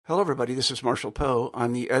Hello, everybody. This is Marshall Poe.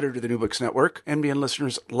 I'm the editor of the New Books Network. NBN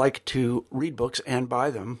listeners like to read books and buy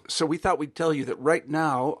them. So we thought we'd tell you that right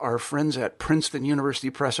now, our friends at Princeton University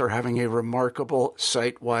Press are having a remarkable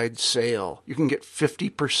site-wide sale. You can get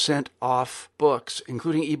 50% off books,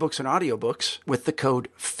 including ebooks and audiobooks, with the code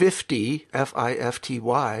 50,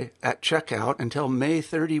 F-I-F-T-Y, at checkout until May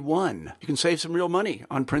 31. You can save some real money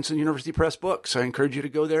on Princeton University Press books. I encourage you to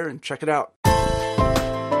go there and check it out.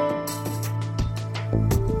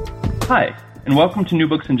 Hi, and welcome to New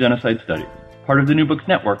Books in Genocide Studies, part of the New Books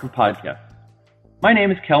Network of podcasts. My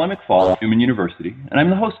name is Kelly McFall of Newman University, and I'm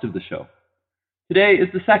the host of the show. Today is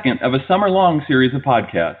the second of a summer-long series of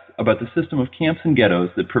podcasts about the system of camps and ghettos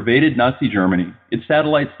that pervaded Nazi Germany, its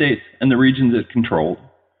satellite states, and the regions it controlled.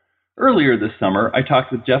 Earlier this summer, I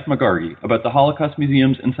talked with Jeff McGargy about the Holocaust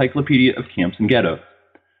Museum's Encyclopedia of Camps and Ghettos.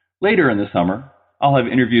 Later in the summer, I'll have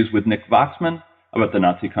interviews with Nick Vaxman about the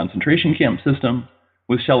Nazi concentration camp system,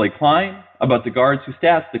 with Shelley Klein about the guards who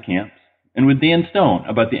staffed the camps, and with Dan Stone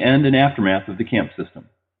about the end and aftermath of the camp system.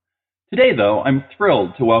 Today, though, I'm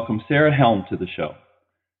thrilled to welcome Sarah Helm to the show.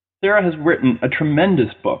 Sarah has written a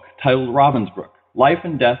tremendous book titled Ravensbrück: Life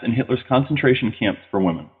and Death in Hitler's Concentration Camps for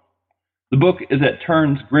Women. The book is at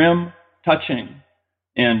turns grim, touching,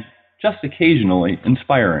 and just occasionally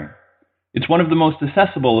inspiring. It's one of the most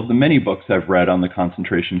accessible of the many books I've read on the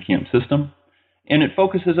concentration camp system, and it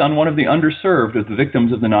focuses on one of the underserved of the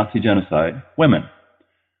victims of the Nazi genocide, women.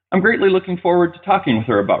 I'm greatly looking forward to talking with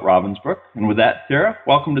her about Ravensbrück. And with that, Sarah,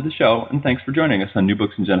 welcome to the show, and thanks for joining us on New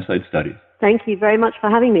Books in Genocide Studies. Thank you very much for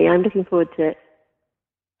having me. I'm looking forward to it.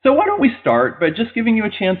 So why don't we start by just giving you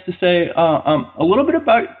a chance to say a little bit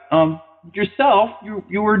about yourself.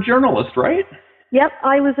 You were a journalist, right? Yep,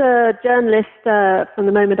 I was a journalist from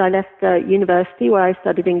the moment I left university, where I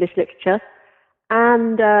studied English literature.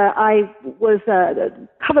 And I was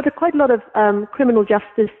covered quite a lot of criminal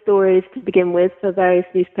justice stories to begin with for various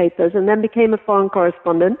newspapers, and then became a foreign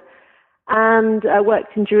correspondent and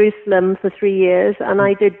worked in Jerusalem for 3 years. And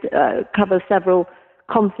I did cover several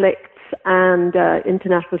conflicts and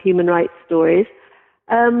international human rights stories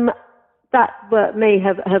that may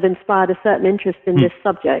have inspired a certain interest in this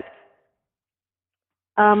subject.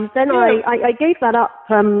 I gave that up.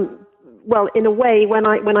 Well, in a way, when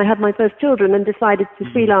I had my first children and decided to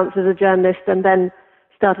freelance as a journalist, and then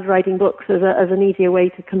started writing books as an easier way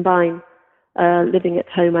to combine living at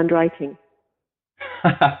home and writing.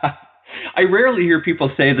 I rarely hear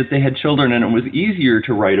people say that they had children and it was easier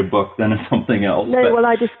to write a book than something else. No, well,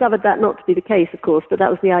 I discovered that not to be the case, of course, but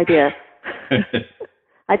that was the idea.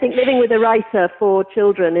 I think living with a writer for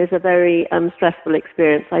children is a very stressful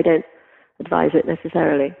experience. I don't advise it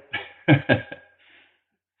necessarily.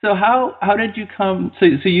 So how did you come? So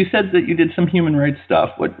you said that you did some human rights stuff.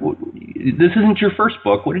 This isn't your first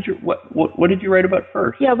book. What did you write about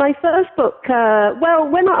first? Yeah, my first book.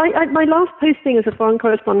 When my last posting as a foreign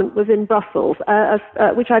correspondent was in Brussels, a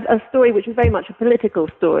story which was very much a political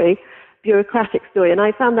story, bureaucratic story, and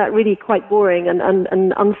I found that really quite boring and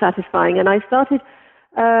unsatisfying. And I started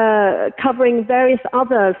covering various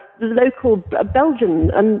other local Belgian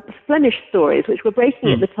and Flemish stories, which were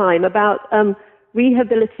breaking at the time, about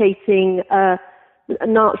rehabilitating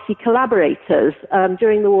Nazi collaborators.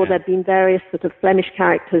 During the war, there'd been various sort of Flemish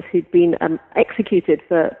characters who'd been executed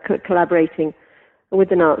for collaborating with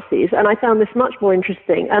the Nazis, and I found this much more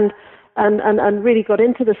interesting and really got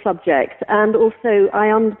into the subject. And also, I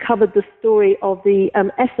uncovered the story of the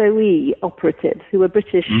SOE operatives, who were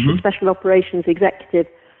British Special Operations Executive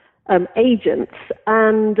agents,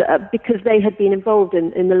 and because they had been involved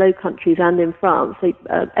in the Low Countries and in France,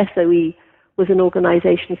 SOE was an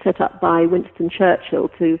organization set up by Winston Churchill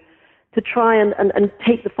to try and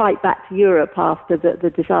take the fight back to Europe after the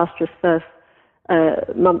disastrous first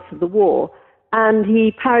months of the war. And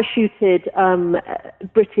he parachuted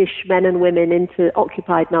British men and women into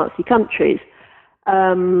occupied Nazi countries.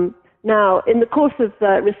 Now, in the course of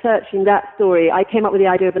researching that story, I came up with the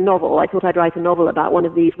idea of a novel. I thought I'd write a novel about one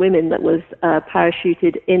of these women that was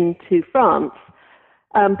parachuted into France.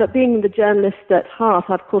 But being the journalist at heart,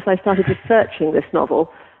 of course, I started researching this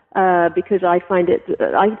novel because I find it,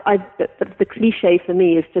 the cliche for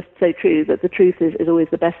me is just so true, that the truth is always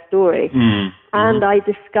the best story. And I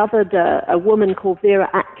discovered a woman called Vera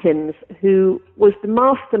Atkins, who was the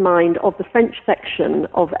mastermind of the French section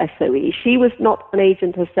of SOE. She was not an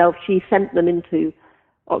agent herself. She sent them into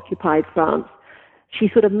occupied France. She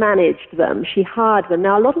sort of managed them. She hired them.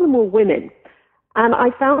 Now, a lot of them were women. And I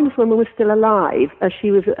found this woman was still alive.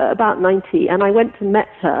 She was about 90, and I went and met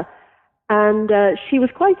her. And she was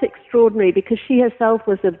quite extraordinary because she herself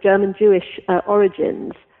was of German Jewish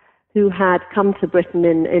origins, who had come to Britain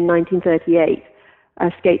in 1938.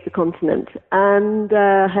 escaped the continent, and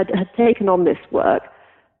had taken on this work.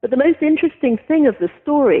 But the most interesting thing of the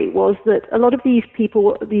story was that a lot of these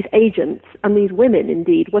people, these agents, and these women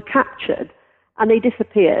indeed, were captured, and they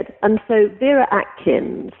disappeared. And so Vera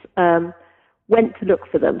Atkins went to look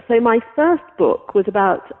for them. So my first book was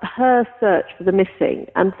about her search for the missing,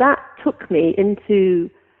 and that took me into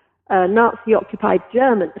Nazi-occupied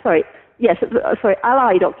Germany,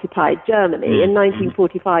 Allied-occupied Germany in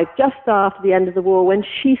 1945, just after the end of the war, when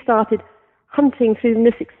she started hunting through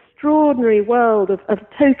this extraordinary world of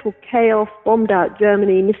total chaos, bombed out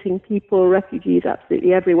Germany, missing people, refugees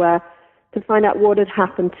absolutely everywhere, to find out what had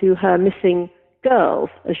happened to her missing girls,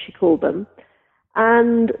 as she called them.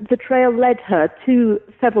 And the trail led her to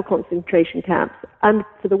several concentration camps, and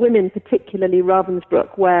for the women, particularly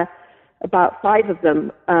Ravensbrück, where about 5 of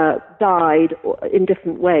them died in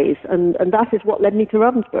different ways, and that is what led me to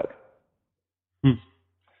Ravensbrück.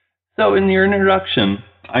 So in your introduction,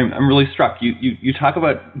 I'm really struck. You talk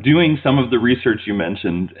about doing some of the research you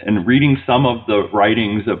mentioned and reading some of the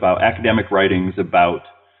academic writings about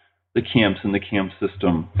the camps and the camp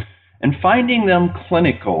system, and finding them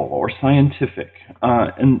clinical or scientific.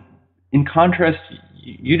 And in contrast,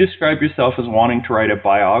 you describe yourself as wanting to write a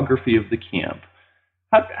biography of the camp.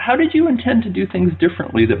 How did you intend to do things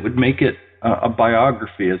differently that would make it a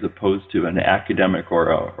biography as opposed to an academic or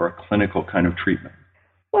a clinical kind of treatment?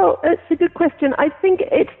 Well, it's a good question. I think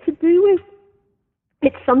it's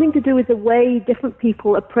something to do with the way different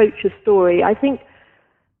people approach a story. I think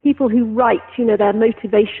people who write, their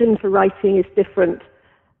motivation for writing is different,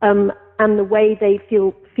 and the way they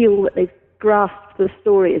feel that they've grasped the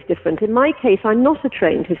story is different. In my case, I'm not a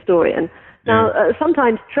trained historian. Now,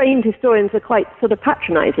 sometimes trained historians are quite sort of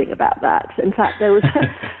patronizing about that. In fact, there was,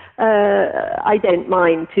 I don't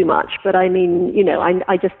mind too much, but I mean,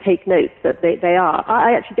 I just take note that they are.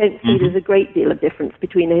 I actually don't see there's a great deal of difference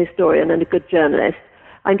between a historian and a good journalist.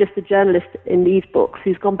 I'm just a journalist in these books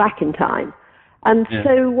who's gone back in time. And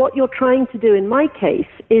so what you're trying to do in my case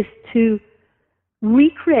is to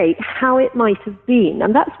recreate how it might have been.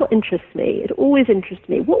 And that's what interests me. It always interests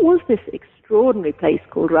me. What was this extraordinary place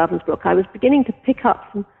called Ravensbrück? I was beginning to pick up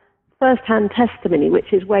some first-hand testimony,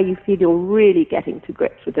 which is where you feel you're really getting to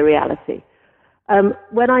grips with the reality.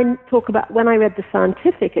 When I read the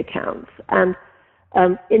scientific accounts, and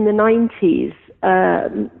in the 90s,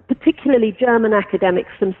 particularly German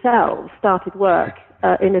academics themselves started work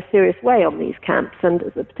in a serious way on these camps, and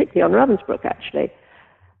particularly on Ravensbrück, actually.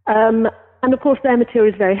 And of course, their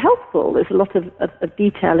material is very helpful. There's a lot of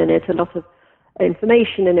detail in it, a lot of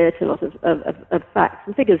information in it, a lot of facts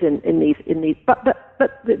and figures in these. But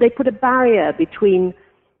they put a barrier between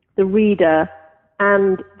the reader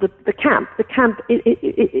and the camp. The camp,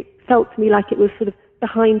 it felt to me like it was sort of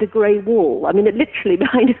behind a grey wall. I mean, it literally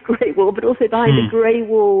behind a grey wall, but also behind a grey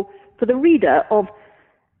wall for the reader of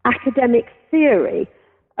academic theory.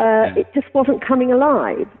 It just wasn't coming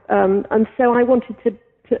alive, and so I wanted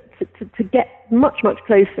to get much, much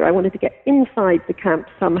closer. I wanted to get inside the camp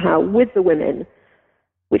somehow with the women,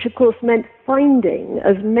 which of course meant finding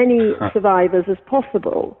as many survivors as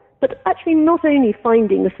possible, but actually not only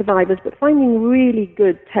finding the survivors, but finding really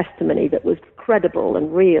good testimony that was credible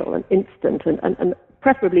and real and instant and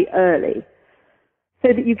preferably early, so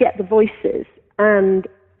that you get the voices. And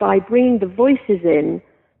by bringing the voices in,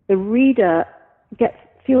 the reader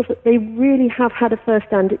feels that they really have had a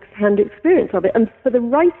first-hand experience of it. And for the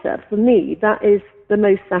writer, for me, that is the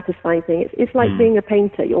most satisfying thing. It's like being a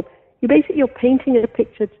painter. You're painting a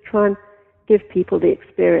picture to try and give people the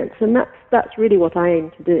experience, and that's really what I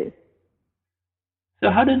aim to do. So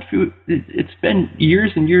it's been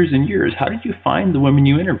years and years and years. How did you find the women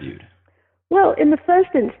you interviewed? Well, in the first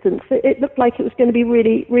instance, it looked like it was going to be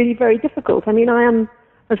really, really very difficult. I mean, I am,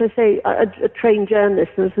 as I say, a trained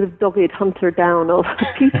journalist and a sort of dogged hunter down of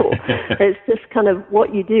people. It's just kind of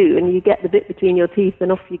what you do, and you get the bit between your teeth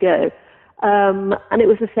and off you go. And it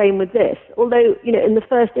was the same with this. Although, in the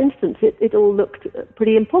first instance, it all looked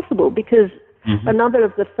pretty impossible, because another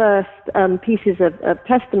of the first pieces of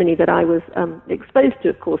testimony that I was exposed to,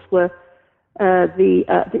 of course, were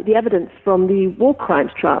the evidence from the war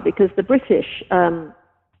crimes trial, because the British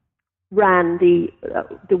ran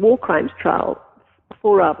the war crimes trial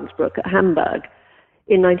for Ravensbrück at Hamburg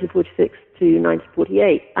in 1946 to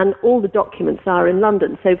 1948, and all the documents are in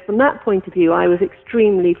London. So from that point of view, I was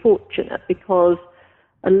extremely fortunate, because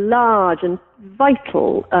a large and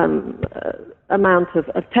vital amount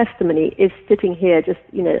of testimony is sitting here just,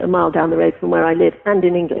 a mile down the road from where I live, and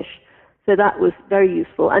in English. So that was very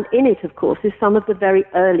useful. And in it, of course, is some of the very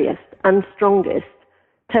earliest and strongest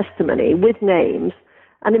testimony with names,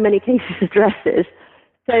 and in many cases addresses.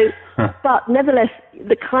 So, but nevertheless,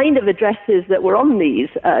 the kind of addresses that were on these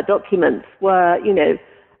documents were,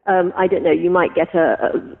 I don't know, you might get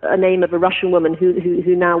a name of a Russian woman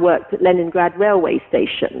who now worked at Leningrad railway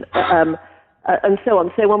station, and so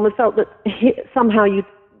on. So one felt that somehow you'd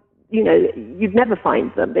never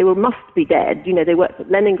find them. They must be dead. They worked at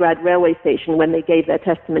Leningrad railway station when they gave their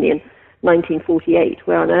testimony in 1948.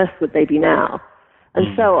 Where on earth would they be now?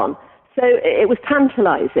 And so on. So it was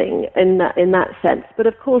tantalizing in that sense. But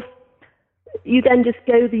of course, you then just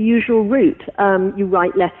go the usual route. You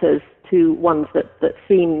write letters to ones that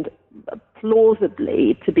seemed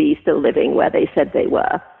plausibly to be still living where they said they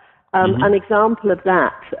were. An example of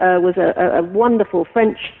that was a wonderful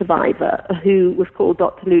French survivor who was called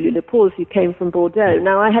Dr. Lulu Lepause, who came from Bordeaux.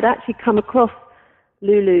 Now, I had actually come across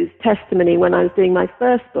Lulu's testimony when I was doing my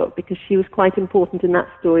first book because she was quite important in that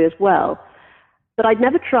story as well. But I'd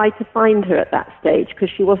never tried to find her at that stage because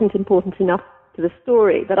she wasn't important enough to the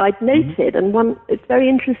story. But I'd noted, and it's very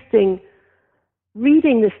interesting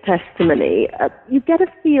reading this testimony, you get a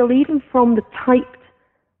feel even from the typed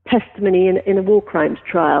testimony in a war crimes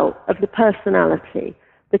trial of the personality,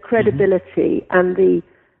 the credibility, and in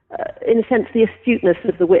a sense, the astuteness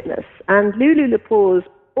of the witness. And Lulu Lepause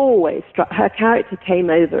always her character came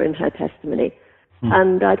over in her testimony,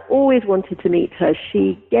 and I'd always wanted to meet her.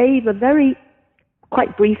 She gave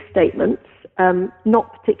quite brief statements,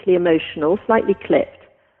 not particularly emotional, slightly clipped,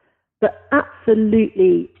 but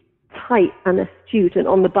absolutely tight and astute and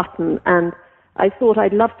on the button. And I thought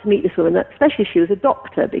I'd love to meet this woman, especially she was a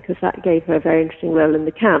doctor, because that gave her a very interesting role in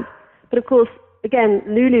the camp. But of course, again,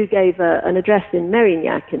 Lulu gave an address in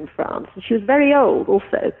Mérignac in France. And she was very old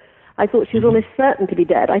also. I thought she was almost certain to be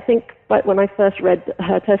dead. I think when I first read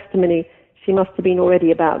her testimony, she must have been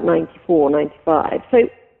already about 94, 95. So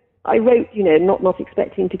I wrote, not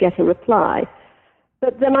expecting to get a reply.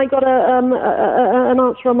 But then I got an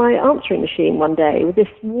answer on my answering machine one day with this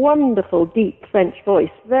wonderful, deep French voice,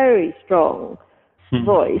 very strong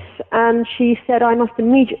voice. And she said I must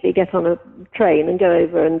immediately get on a train and go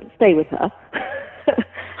over and stay with her.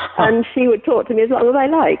 And she would talk to me as long as I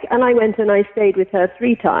like. And I went and I stayed with her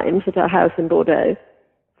 3 times at her house in Bordeaux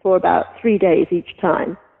for about 3 days each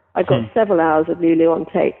time. I got several hours of Lulu on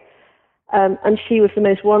tape. And she was the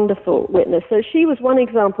most wonderful witness. So she was one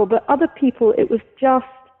example, but other people, it was just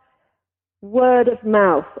word of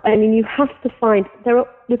mouth. I mean, you have to find,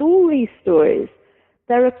 with all these stories,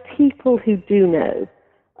 there are people who do know.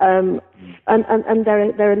 And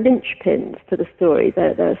there are linchpins to the story.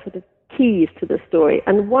 There are sort of keys to the story.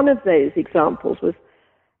 And one of those examples was,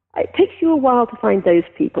 it takes you a while to find those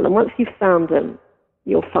people. And once you've found them,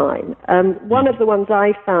 you're fine. One of the ones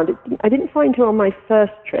I found, I didn't find her on my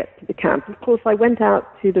first trip to the camp. Of course, I went out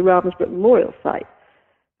to the Ravensbrück Memorial Site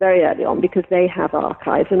very early on because they have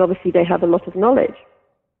archives and obviously they have a lot of knowledge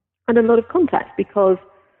and a lot of contacts because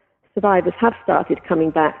survivors have started coming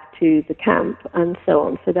back to the camp and so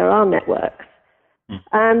on. So there are networks.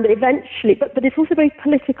 And eventually, but it's also very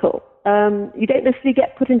political. You don't necessarily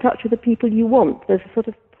get put in touch with the people you want. There's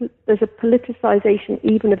a politicization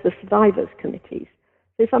even of the survivors' committees.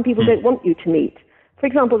 So some people don't want you to meet. For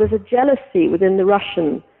example, there's a jealousy within the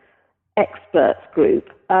Russian experts group.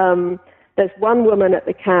 There's one woman at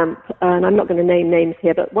the camp, and I'm not going to name names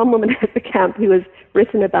here, but one woman at the camp who has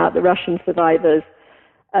written about the Russian survivors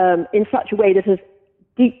in such a way that has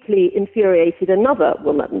deeply infuriated another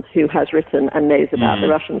woman who has written and knows about the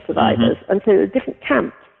Russian survivors. And so there are different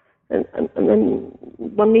camps, and then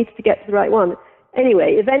one needs to get to the right one.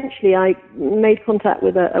 Anyway, eventually I made contact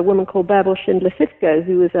with a woman called Bärbel Schindler-Sifko,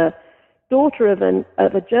 who was a daughter of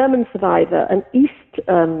a German survivor, an East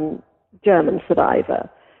German survivor,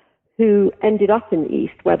 who ended up in the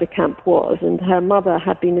East where the camp was, and her mother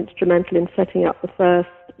had been instrumental in setting up the first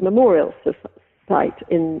memorial site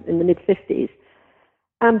in the mid-50s.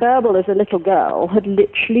 And Bärbel, as a little girl, had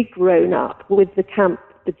literally grown up with the camp,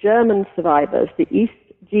 the German survivors, the East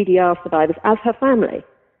GDR survivors, as her family.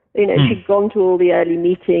 She'd gone to all the early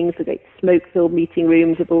meetings, the great smoke-filled meeting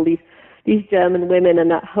rooms of all these German women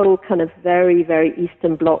and that whole kind of very, very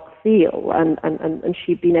Eastern Bloc feel. And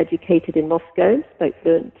she'd been educated in Moscow, spoke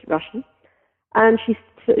fluent Russian. And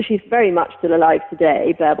she's very much still alive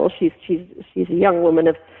today, Bärbel. She's a young woman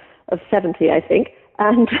of 70, I think.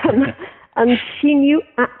 And she knew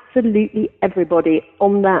absolutely everybody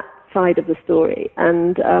on that side of the story,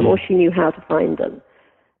 or she knew how to find them.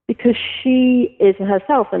 Because she is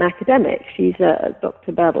herself an academic. She's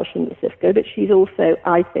Dr. Bärbel Schindler-Sifko, but she's also,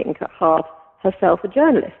 I think, at heart herself a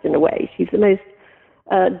journalist in a way. She's the most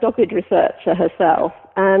dogged researcher herself.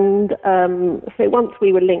 And so once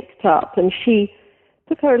we were linked up, and she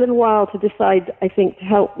took her a little while to decide, I think, to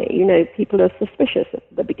help me. You know, people are suspicious at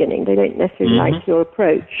the beginning. They don't necessarily like your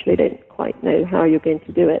approach. They don't quite know how you're going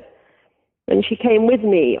to do it. And she came with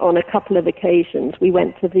me on a couple of occasions. We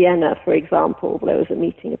went to Vienna, for example. There was a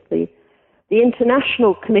meeting of the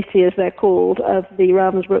International Committee, as they're called, of the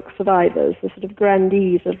Ravensbrück survivors, the sort of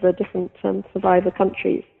grandees of the different survivor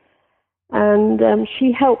countries. And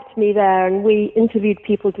she helped me there, and we interviewed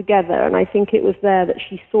people together, and I think it was there that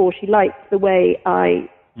she liked the way I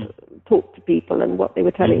talked to people and what they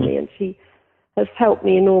were telling me, and she has helped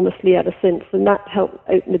me enormously ever since, and that helped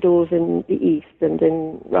open the doors in the East and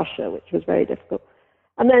in Russia, which was very difficult.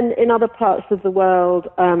 And then in other parts of the world,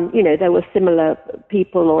 you know, there were similar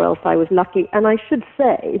people, or else I was lucky. And I should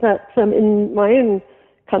say that in my own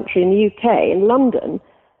country, in the UK, in London,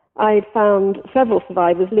 I found several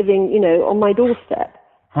survivors living, you know, on my doorstep.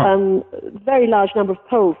 Very large number of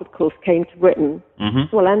Poles, of course, came to Britain,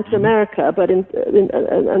 well, and to America, but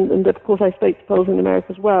and of course I spoke to Poles in America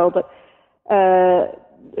as well. But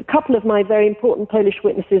a couple of my very important Polish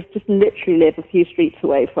witnesses just literally live a few streets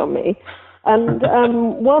away from me. And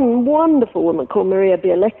one wonderful woman called Maria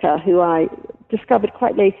Bieleka, who I discovered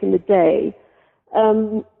quite late in the day,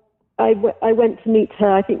 I went to meet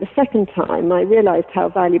her, I think, the second time. I realized how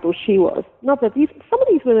valuable she was. Not that some of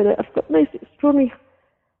these women have got most extraordinary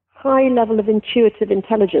high level of intuitive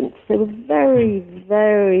intelligence. They were very,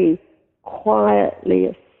 very quietly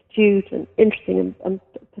astute and interesting and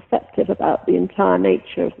perceptive about the entire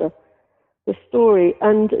nature of the story.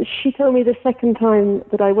 And she told me the second time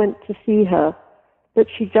that I went to see her that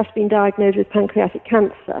she'd just been diagnosed with pancreatic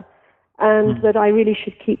cancer, and that I really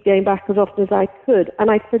should keep going back as often as I could.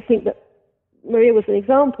 And I think that Maria was an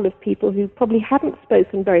example of people who probably hadn't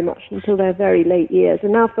spoken very much until their very late years,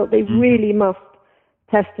 and now felt they really must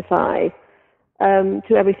testify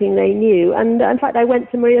to everything they knew. And in fact, I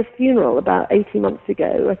went to Maria's funeral about 18 months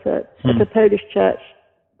ago at a Polish church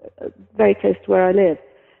very close to where I live.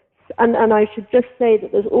 And I should just say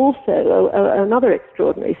that there's also another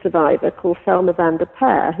extraordinary survivor called Selma van der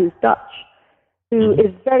Per, who's Dutch, who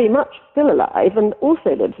is very much still alive and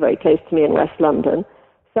also lives very close to me in West London.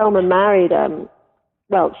 Selma married,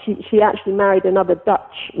 she actually married another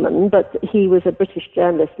Dutchman, but he was a British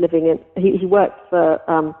journalist living he worked for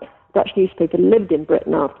a Dutch newspaper, lived in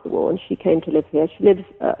Britain after the war, and she came to live here. She lives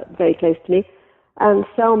very close to me. And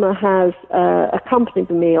Selma has accompanied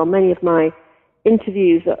me on many of my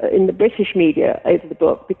interviews in the British media over the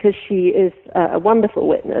book, because she is a wonderful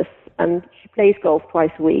witness, and she plays golf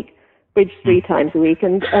twice a week, bridge 3 times a week,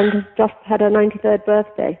 and has just had her 93rd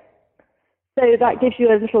birthday. So that gives you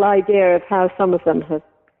a little idea of how some of them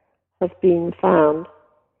have been found.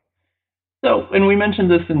 So, and we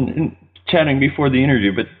mentioned this in chatting before the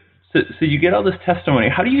interview, but so you get all this testimony.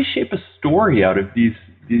 How do you shape a story out of these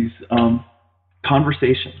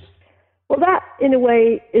conversations? Well, that, in a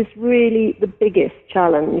way, is really the biggest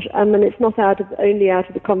challenge. And it's not only out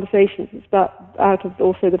of the conversations, it's out of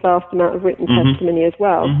also the vast amount of written testimony as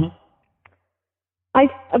well.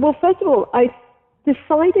 Well, first of all, I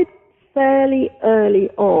decided fairly early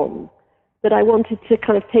on that I wanted to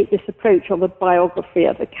kind of take this approach of a biography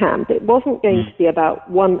of a camp. It wasn't going to be about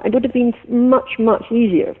one. It would have been much, much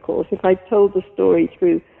easier, of course, if I told the story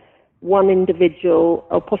through one individual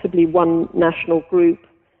or possibly one national group,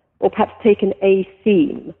 or perhaps taken a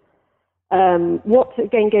theme.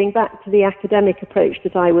 Going back to the academic approach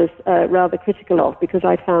that I was rather critical of, because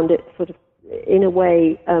I found it sort of, in a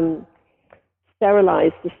way,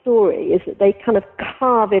 sterilize the story, is that they kind of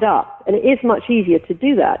carve it up. And it is much easier to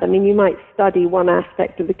do that. I mean, you might study one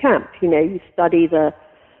aspect of the camp. You know, you study the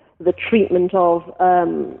treatment of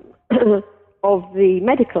the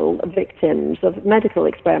medical victims, of medical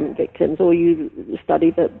experiment victims, or you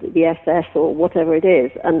study the SS or whatever it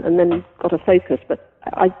is, and then you've got a focus. But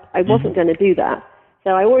I wasn't going to do that.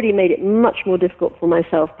 So I already made it much more difficult for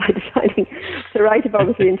myself by deciding to write a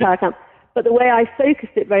biography of the entire camp. But the way I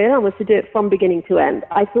focused it very early was to do it from beginning to end.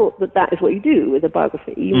 I thought that is what you do with a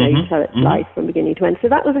biography. You know, you tell its life from beginning to end. So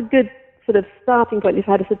that was a good sort of starting point. If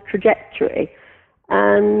I had a sort of trajectory,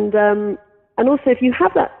 and also if you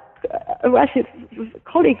have that. Actually,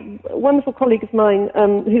 a wonderful colleague of mine,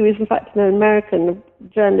 who is in fact an American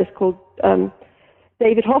journalist called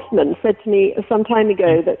David Hoffman, said to me some time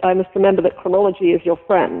ago that I must remember that chronology is your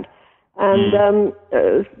friend. And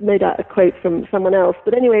made out a quote from someone else.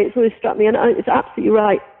 But anyway, it's always struck me, and it's absolutely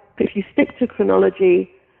right. If you stick to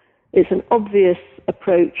chronology, it's an obvious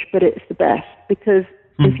approach, but it's the best. Because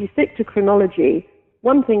if you stick to chronology,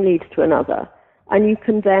 one thing leads to another, and you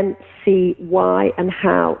can then see why and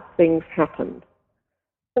how things happened.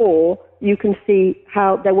 or you can see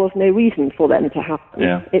how there was no reason for them to happen.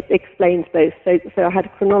 Yeah. It explains both. So I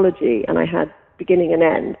had chronology and I had beginning and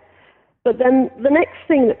end. But then the next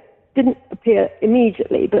thing that didn't appear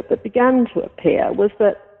immediately, but that began to appear, was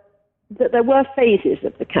that there were phases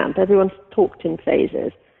of the camp. Everyone talked in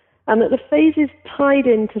phases. And that the phases tied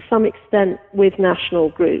in to some extent with national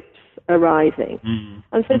groups arising. Mm-hmm.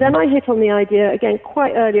 And so then I hit on the idea, again,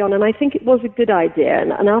 quite early on, and I think it was a good idea.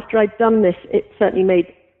 And after I'd done this, it certainly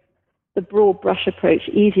made the broad brush approach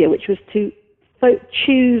easier, which was to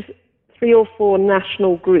choose 3 or 4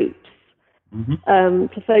 national groups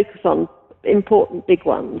to focus on, important big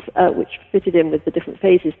ones, which fitted in with the different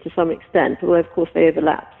phases to some extent, although of course they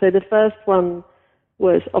overlap. So the first one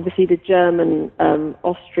was obviously the German,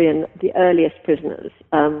 Austrian, the earliest prisoners,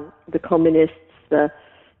 the communists, the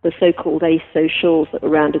so-called asocials that were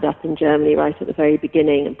rounded up in Germany right at the very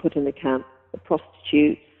beginning and put in the camp, the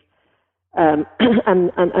prostitutes, and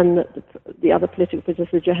the other political prisoners,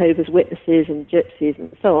 the Jehovah's Witnesses and gypsies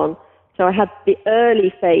and so on. So I had the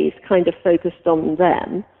early phase kind of focused on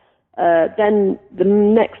them. Then the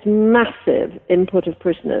next massive input of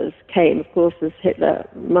prisoners came, of course, as Hitler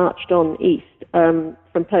marched on east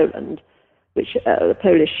from Poland, which the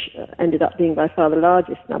Polish ended up being by far the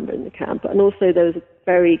largest number in the camp. And also there was a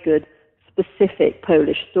very good specific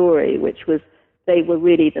Polish story, which was they were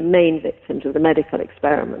really the main victims of the medical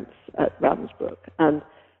experiments at Ravensbrück. And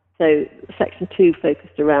so Section 2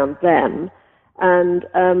 focused around them. And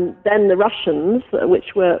then the Russians,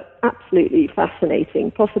 which were absolutely fascinating,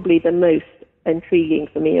 possibly the most intriguing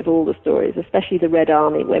for me of all the stories, especially the Red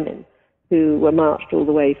Army women who were marched all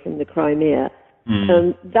the way from the Crimea.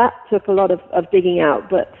 That took a lot of digging out,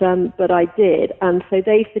 but I did. And so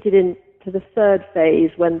they fitted into the third phase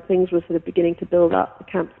when things were sort of beginning to build up, the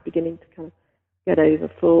camps beginning to kind of get over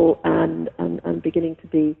full and beginning to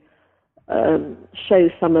be show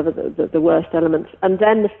some of the worst elements. And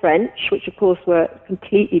then the French, which of course were a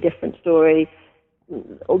completely different story,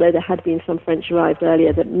 although there had been some French arrived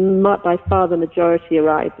earlier, that by far the majority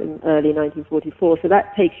arrived in early 1944. So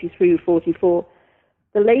that takes you through 44.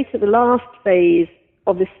 The last phase,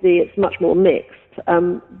 obviously it's much more mixed,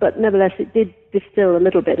 but nevertheless it did distill a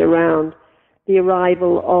little bit around the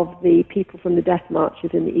arrival of the people from the death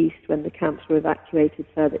marches in the east when the camps were evacuated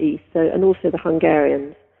further east, and also the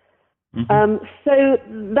Hungarians. So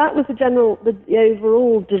that was the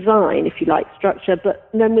overall design, if you like, structure. But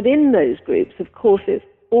then within those groups, of course, it's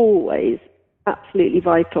always absolutely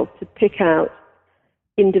vital to pick out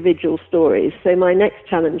individual stories. So my next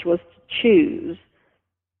challenge was to choose,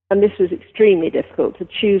 and this was extremely difficult, to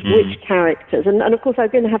choose which characters. And of course, I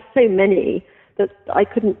was going to have so many that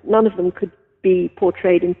none of them could be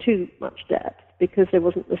portrayed in too much depth because there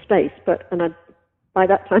wasn't the space. And I'd by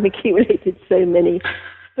that time accumulated so many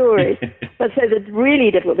stories. But so the really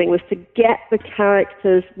difficult thing was to get the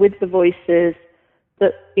characters with the voices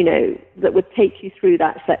that, that would take you through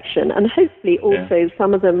that section. And hopefully also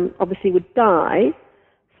some of them obviously would die,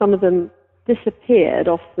 some of them disappeared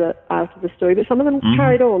out of the story, but some of them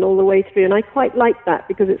carried on all the way through. And I quite like that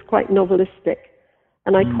because it's quite novelistic.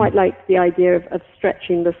 And I quite liked the idea of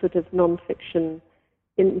stretching the sort of non-fiction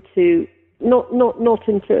into not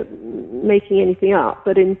into making anything up,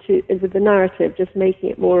 but with the narrative, just making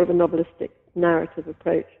it more of a novelistic narrative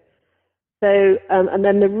approach. So, and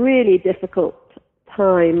then the really difficult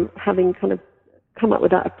time, having kind of come up with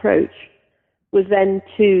that approach, was then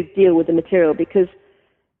to deal with the material, because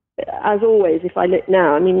as always, if I look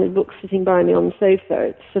now, the book's sitting by me on the sofa,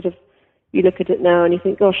 it's sort of, you look at it now and you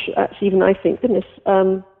think, gosh, actually even I think, goodness,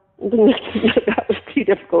 that was too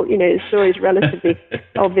difficult. The story's relatively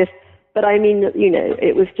obvious. But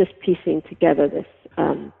it was just piecing together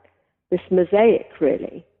this mosaic,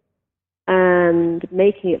 really, and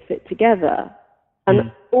making it fit together.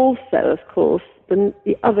 And also, of course,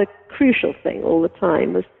 the other crucial thing all the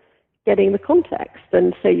time was getting the context.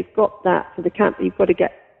 And so you've got that for the camp, but you've got to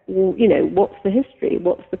get, what's the history?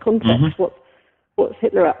 What's the context? What's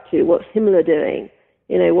Hitler up to? What's Himmler doing?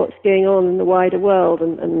 What's going on in the wider world?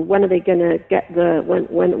 And when are they going to get when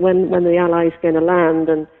the Allies going to land?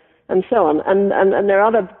 And so on. And there are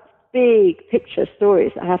other big picture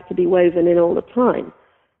stories that have to be woven in all the time.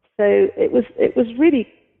 So it was really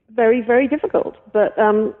very, very difficult. But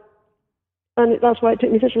and that's why it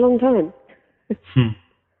took me such a long time.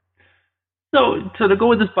 So to go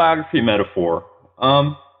with this biography metaphor,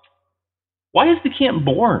 why is the camp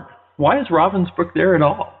born? Why is Ravensbrück there at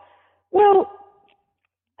all? Well,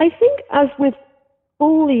 I think as with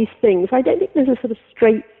all these things, I don't think there's a sort of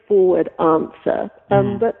straightforward answer.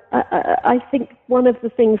 But I think one of the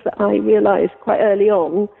things that I realized quite early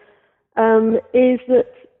on is that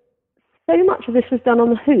so much of this was done on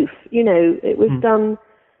the hoof. It was done.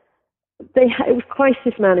 It was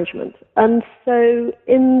crisis management, and so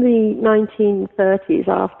in the 1930s,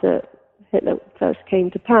 after Hitler first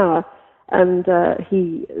came to power, and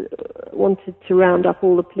he wanted to round up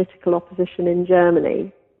all the political opposition in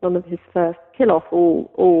Germany, one of his first kill off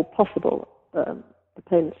all possible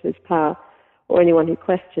opponents of his power or anyone who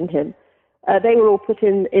questioned him. They were all put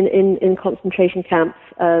in concentration camps,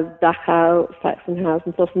 Dachau,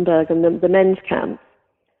 Sachsenhausen, Flossenbürg, and the men's camps.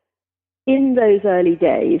 In those early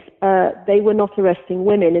days, they were not arresting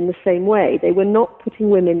women in the same way. They were not putting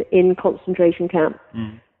women in concentration camps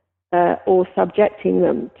or subjecting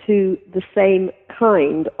them to the same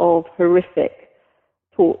kind of horrific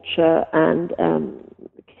torture and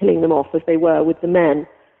killing them off as they were with the men.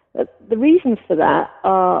 The reasons for that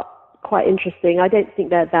are quite interesting. I don't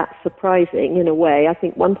think they're that surprising in a way. I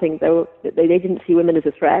think one thing, they didn't see women as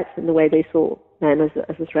a threat in the way they saw men as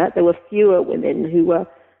a threat. There were fewer women who were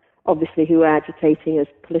agitating as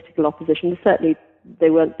political opposition. Certainly, they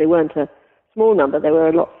weren't a small number. There were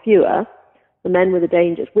a lot fewer. The men were the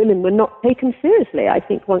dangers. Women were not taken seriously. I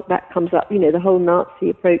think once that comes up, the whole Nazi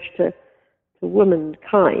approach to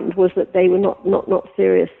womankind was that they were not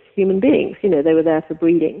serious human beings. They were there for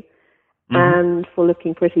breeding and for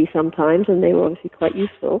looking pretty sometimes, and they were obviously quite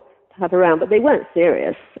useful to have around. But they weren't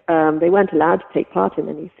serious. They weren't allowed to take part in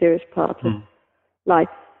any serious part of life.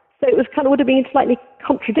 So it would have been slightly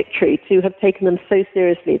contradictory to have taken them so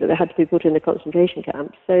seriously that they had to be put in a concentration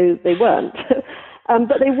camp. So they weren't.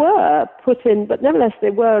 But they were put in, but nevertheless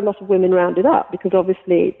there were a lot of women rounded up, because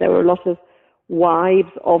obviously there were a lot of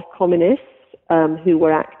wives of communists who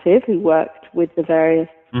were active, who worked with the various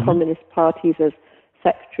communist parties as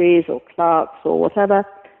secretaries or clerks or whatever.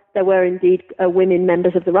 There were indeed women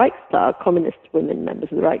members of the Reichstag, communist women members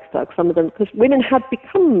of the Reichstag, some of them, because women had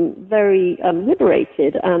become very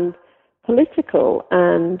liberated and political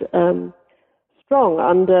and strong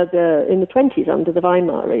in the 20s under the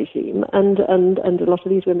Weimar regime, and a lot of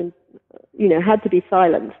these women, had to be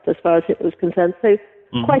silenced as far as Hitler was concerned. So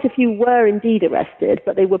quite a few were indeed arrested,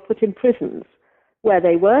 but they were put in prisons where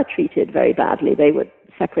they were treated very badly. They were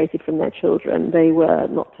separated from their children. They were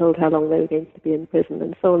not told how long they were going to be in prison,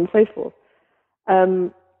 and so on and so forth.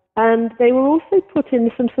 And they were also put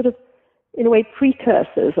in some sort of, in a way,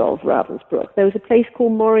 precursors of Ravensbrück. There was a place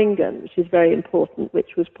called Moringen, which is very important,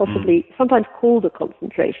 which was possibly sometimes called a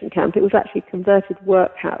concentration camp. It was actually a converted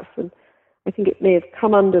workhouse, and I think it may have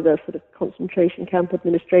come under the sort of concentration camp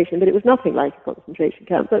administration, but it was nothing like a concentration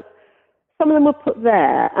camp. But some of them were put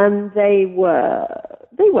there, and they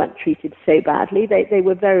weren't treated so badly. They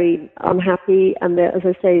were very unhappy, and as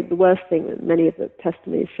I say, the worst thing that many of the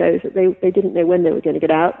testimonies shows that they didn't know when they were going to get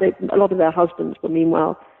out. A lot of their husbands were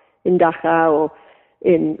meanwhile in Dachau or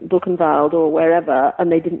in Buchenwald or wherever,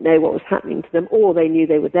 and they didn't know what was happening to them, or they knew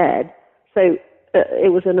they were dead. So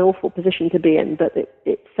it was an awful position to be in, but it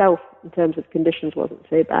itself, in terms of conditions, wasn't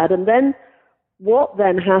so bad. And then what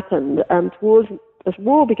then happened as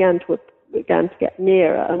war began to get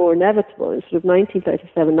nearer and more inevitable in sort of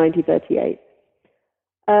 1937, 1938,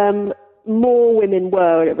 more women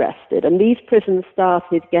were arrested, and these prisons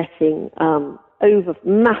started getting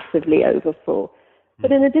massively overfull.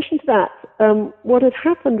 But in addition to that, what had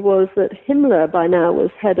happened was that Himmler by now was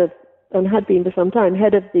head of, and had been for some time,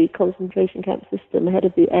 head of the concentration camp system, head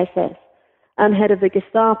of the SS, and head of the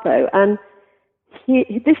Gestapo. And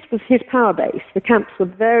this was his power base. The camps were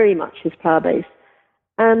very much his power base.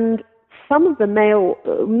 And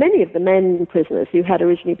many of the men prisoners who had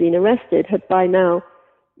originally been arrested had by now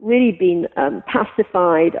really been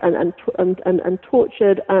pacified and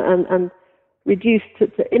tortured and reduced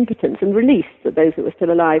to impotence and released, those that were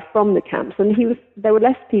still alive, from the camps. And there were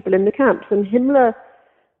less people in the camps. And Himmler,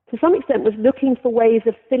 to some extent, was looking for ways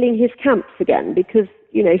of filling his camps again, because,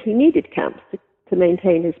 he needed camps to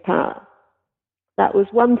maintain his power. That was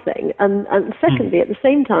one thing. And secondly, at the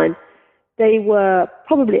same time, they were,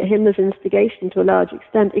 probably at Himmler's instigation to a large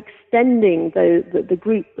extent, extending the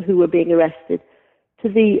group who were being arrested to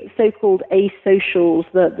the so-called asocials,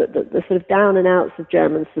 the sort of down and outs of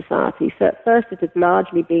German society. So at first it had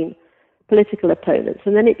largely been political opponents,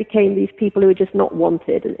 and then it became these people who were just not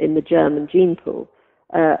wanted in the German gene pool.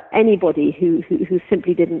 Anybody who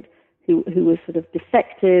simply didn't, who was sort of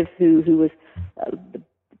defective, who was the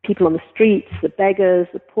people on the streets, the beggars,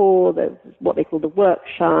 the poor, what they call the work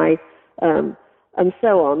shy, and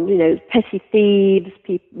so on, petty thieves,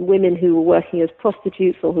 women who were working as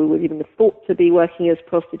prostitutes or who were even thought to be working as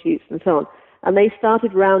prostitutes and so on. And they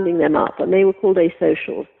started rounding them up, and they were called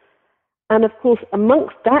asocials. And of course,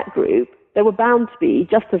 amongst that group, there were bound to be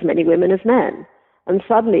just as many women as men. And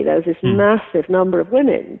suddenly there was this massive number of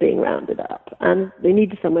women being rounded up, and they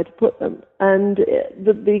needed somewhere to put them. And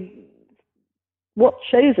what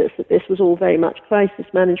shows us that this was all very much crisis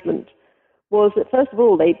management was that, first of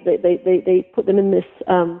all, they put them in this,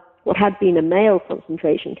 what had been a male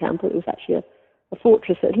concentration camp. It was actually a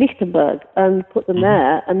fortress at Lichtenberg, and put them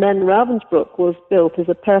there. And then Ravensbrück was built as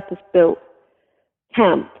a purpose-built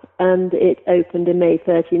camp, and it opened in May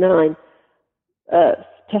 1939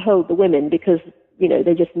 to hold the women because,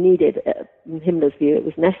 they just needed, in Himmler's view, it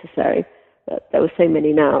was necessary. There were so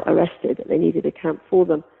many now arrested that they needed a camp for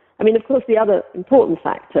them. I mean, of course, the other important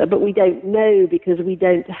factor, but we don't know because we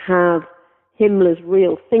don't have Himmler's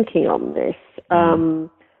real thinking on this.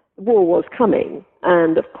 War was coming,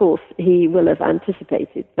 and of course he will have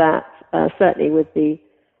anticipated that, certainly with the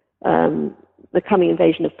coming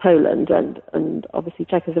invasion of Poland and obviously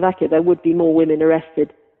Czechoslovakia, there would be more women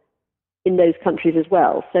arrested in those countries as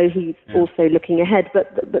well. So he's also looking ahead,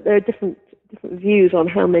 but there are different views on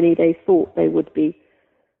how many they thought they would be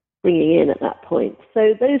bringing in at that point.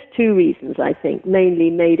 So those two reasons, I think,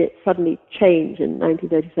 mainly made it suddenly change in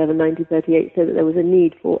 1937, 1938, so that there was a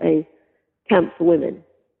need for a camp for women.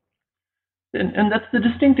 And that's the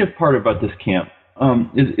distinctive part about this camp,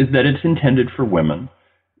 is that it's intended for women.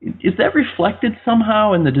 Is that reflected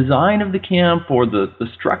somehow in the design of the camp or the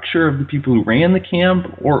structure of the people who ran the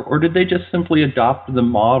camp, or did they just simply adopt the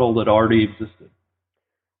model that already existed?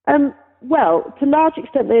 Well, to a large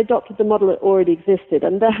extent, they adopted the model that already existed,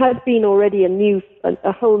 and there had been already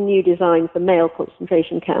a whole new design for male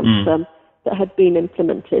concentration camps that had been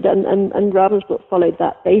implemented, and Ravensbrück followed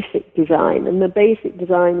that basic design, and the basic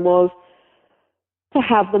design was to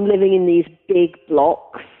have them living in these big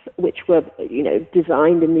blocks, which were,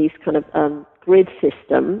 designed in these kind of grid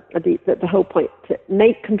system. The whole point to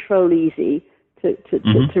make control easy,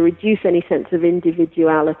 to reduce any sense of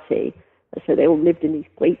individuality. So they all lived in these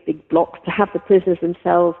great big blocks, to have the prisoners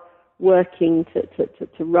themselves working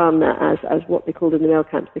to run as what they called in the male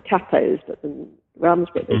camps the capos, but in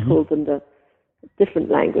Ravensbrück they called them the different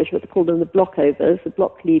language, but they called them the blockovers, the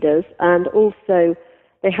block leaders, and also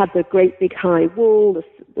they had the great big high wall,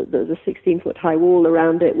 the 16-foot high wall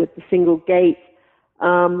around it with the single gate,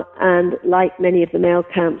 and like many of the male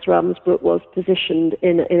camps, Ravensbrück was positioned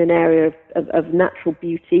in an area of natural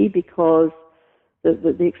beauty because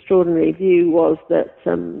the extraordinary view was that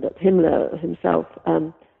Himmler himself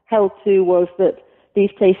held to was that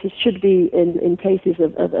these places should be in places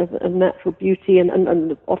of natural beauty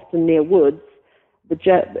and often near woods. The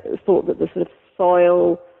thought that the sort of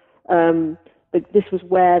soil, this was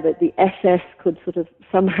where that the SS could sort of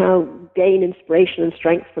somehow gain inspiration and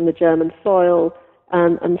strength from the German soil,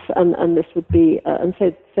 and this would be and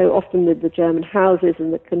so often the German houses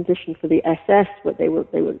and the condition for the SS, what they were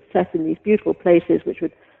set in these beautiful places which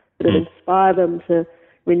would sort of inspire them to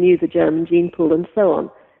renew the German gene pool and so on.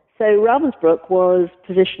 So Ravensbrück was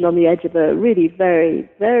positioned on the edge of a really very,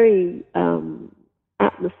 very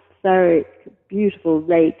atmospheric, beautiful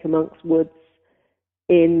lake amongst woods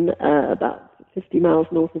in about 50 miles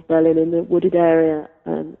north of Berlin, in a wooded area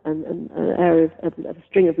and an area of a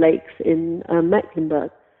string of lakes in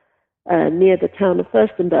Mecklenburg, near the town of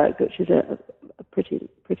Fürstenberg, which is a pretty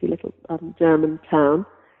little German town.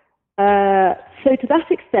 So to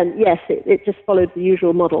that extent, yes, it just followed the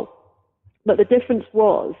usual model. But the difference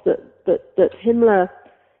was that Himmler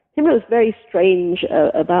was very strange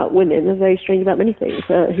about women, and very strange about many things.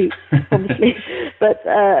 He obviously, but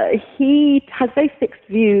he had very fixed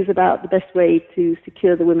views about the best way to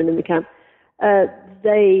secure the women in the camp.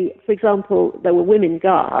 For example, there were women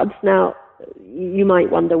guards. Now, you might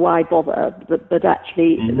wonder why bother, but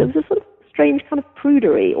actually there was a sort of strange kind of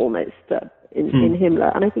prudery almost in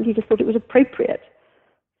Himmler, and I think he just thought it was appropriate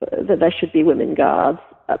that there should be women guards,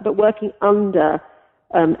 but working under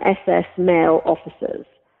SS male officers.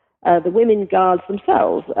 The women guards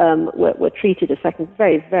themselves were treated as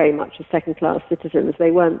very, very much as second-class citizens.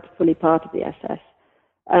 They weren't fully part of the SS,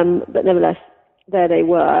 but nevertheless, there they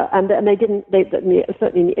were, and they didn't.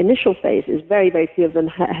 Certainly in the initial phases, very, very few of them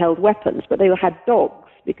held weapons, but they had dogs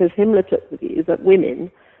because Himmler took the view that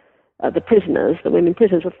women, the women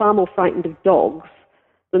prisoners, were far more frightened of dogs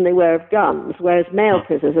than they were of guns, whereas male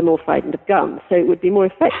prisoners are more frightened of guns. So it would be more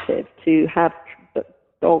effective to have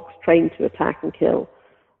dogs trained to attack and kill,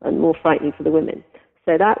 and more frightening for the women.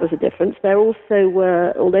 So that was a difference. There also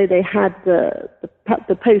were, although they had the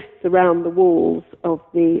posts around the walls of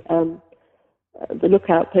the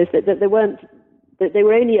lookout posts, they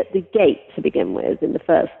were only at the gate to begin with in the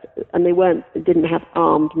first, and they didn't have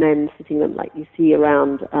armed men sitting them like you see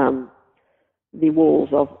around the walls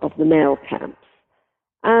of the male camps.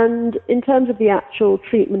 And in terms of the actual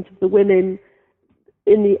treatment of the women,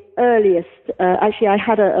 in the earliest, actually, I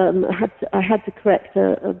had to correct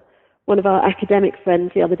one of our academic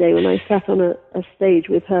friends the other day when I sat on a stage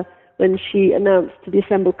with her when she announced to the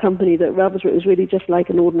assembled company that Ravensbrück was really just like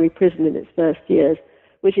an ordinary prison in its first years,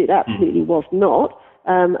 which it absolutely was not.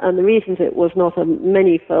 And the reasons it was not are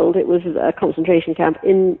manyfold. It was a concentration camp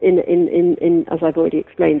in as I've already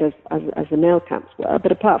explained, as the male camps were.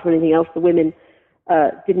 But apart from anything else, the women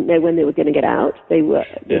didn't know when they were going to get out. They were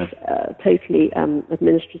totally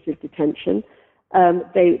administrative detention.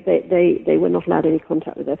 They were not allowed any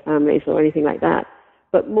contact with their families or anything like that.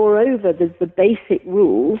 But moreover, the basic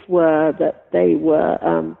rules were that they were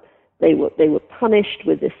punished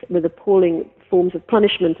with appalling forms of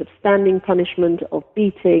punishment, of standing punishment, of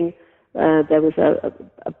beating. There was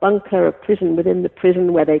a bunker, a prison within the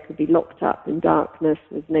prison where they could be locked up in darkness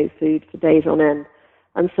with no food for days on end,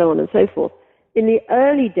 and so on and so forth. In the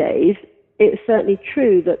early days, it's certainly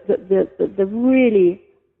true that the really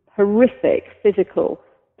horrific physical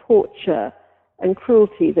torture and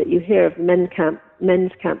cruelty that you hear of men's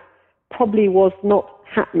camps probably was not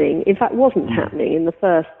happening. In fact, wasn't happening in the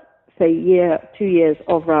first, say, 2 years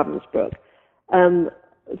of Ravensbrück.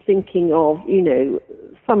 Thinking of,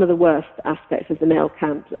 some of the worst aspects of the male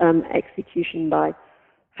camps, execution by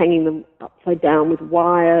hanging them upside down with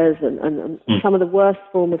wires and some of the worst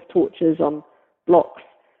form of tortures on blocks.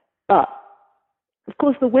 But of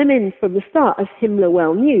course, the women from the start, as Himmler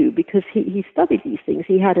well knew, because he studied these things,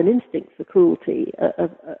 he had an instinct for cruelty,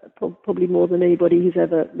 probably more than anybody who's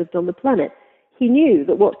ever lived on the planet. He knew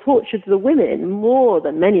that what tortured the women more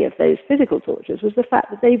than many of those physical tortures was the fact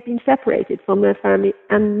that they've been separated from their family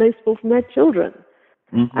and most of all from their children.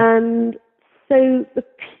 Mm-hmm. And so the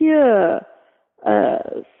pure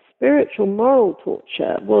spiritual, moral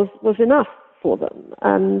torture was enough for them.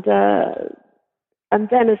 And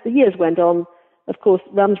then as the years went on, of course,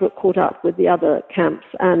 Ravensbrück caught up with the other camps,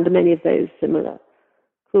 and many of those similar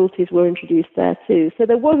cruelties were introduced there too. So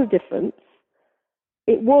there was a difference.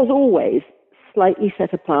 It was always slightly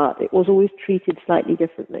set apart. It was always treated slightly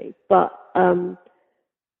differently. But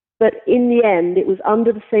in the end, it was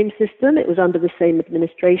under the same system. It was under the same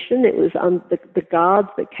administration. It was the guards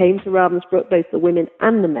that came to Ravensbrück, both the women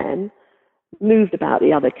and the men, moved about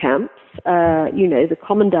the other camps. The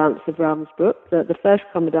commandants of Ravensbrück, the first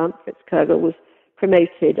commandant, Fritz Koegel, was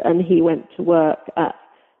promoted, and he went to work at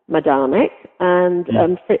Majdanek, and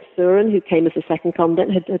Fritz Suren, who came as a second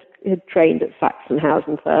commandant, had trained at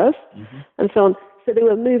Sachsenhausen first, and so on. So they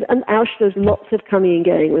were moved, and Auschwitz, lots of coming and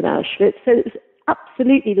going with Auschwitz. So it's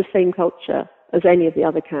absolutely the same culture as any of the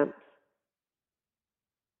other camps.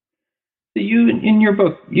 You, in your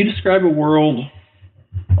book, you describe a world,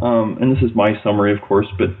 and this is my summary, of course,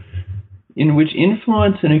 but in which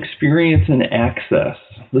influence and experience and access,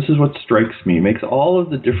 this is what strikes me, makes all of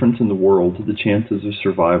the difference in the world to the chances of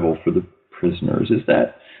survival for the prisoners. Is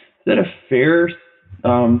that a fair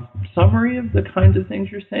summary of the kinds of things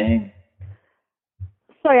you're saying?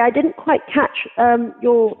 Sorry, I didn't quite catch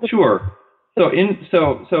your... Sure. So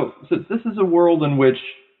this is a world in which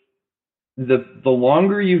the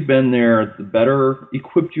longer you've been there, the better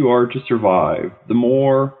equipped you are to survive. The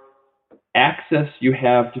more access you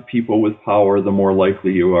have to people with power, the more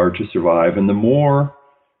likely you are to survive. And the more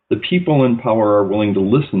the people in power are willing to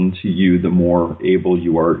listen to you, the more able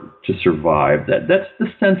you are to survive. That's the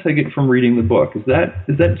sense I get from reading the book. Is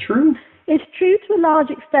that true? It's true to a large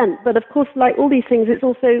extent, but of course, like all these things, it's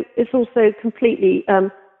also completely,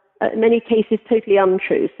 in many cases, totally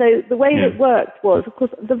untrue. So the way that it worked was, of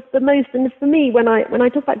course, the most, and for me, when I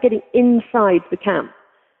talk about getting inside the camp,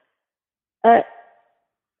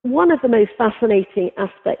 one of the most fascinating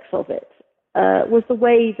aspects of it was the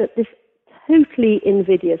way that this totally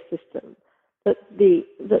invidious system that the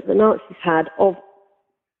Nazis had of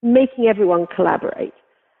making everyone collaborate.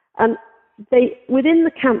 And within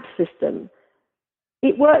the camp system,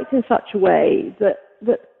 it worked in such a way that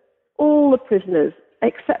all the prisoners,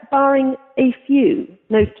 except barring a few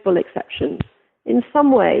notable exceptions, in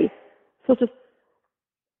some way sort of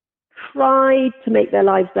tried to make their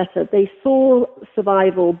lives better. They saw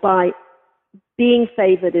survival by being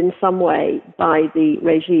favored in some way by the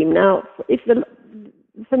regime. Now,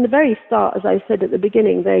 from the very start, as I said at the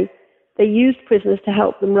beginning, they used prisoners to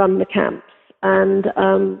help them run the camps, and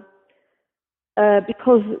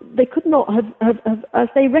because they could not have as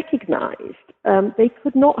they recognized, they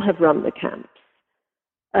could not have run the camps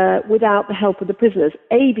without the help of the prisoners.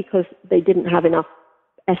 A, because they didn't have enough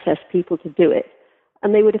SS people to do it,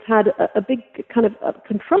 and they would have had a big kind of a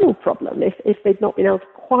control problem if they'd not been able to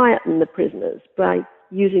quieten the prisoners by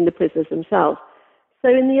using the prisoners themselves. So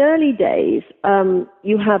in the early days,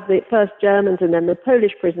 you have the first Germans and then the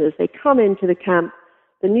Polish prisoners. They come into the camp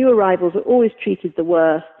the new arrivals are always treated the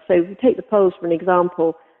worst. So if you take the Poles for an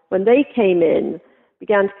example, when they came in,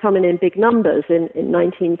 began to come in big numbers in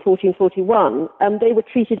 1941, they were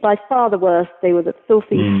treated by far the worst. They were the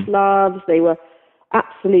filthy Slavs. They were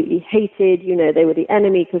absolutely hated. You know, they were the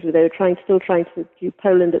enemy because they were still trying to do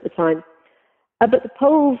Poland at the time. But the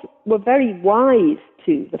Poles were very wise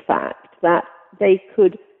to the fact that they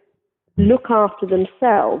could look after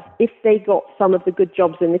themselves if they got some of the good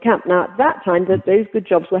jobs in the camp. Now, at that time, those good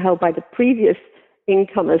jobs were held by the previous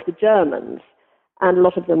incomers, the Germans, and a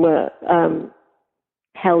lot of them were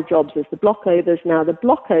held jobs as the blockovers. Now, the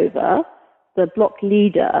blockover, the block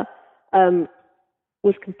leader,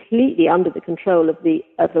 was completely under the control of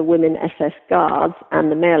the women SS guards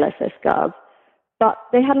and the male SS guards, but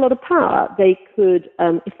they had a lot of power. They could,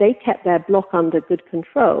 if they kept their block under good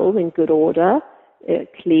control, in good order,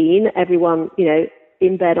 clean, everyone, you know,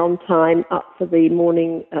 in bed on time, up for the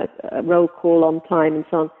morning roll call on time and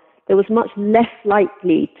so on, there was much less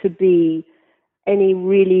likely to be any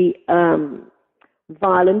really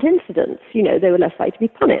violent incidents. You know, they were less likely to be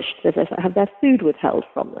punished. They were less likely to have their food withheld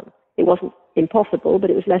from them. It wasn't impossible,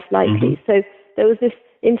 but it was less likely. So there was this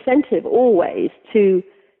incentive always to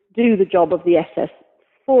do the job of the SS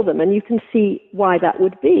for them, and you can see why that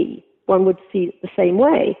would be. One would see it the same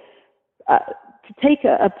way. To take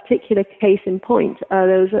a particular case in point,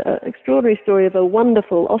 there was an extraordinary story of a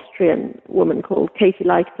wonderful Austrian woman called Katie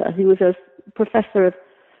Leichter, who was a professor of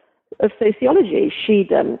sociology.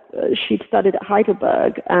 She'd studied at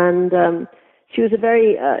Heidelberg, and she was a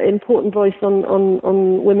very important voice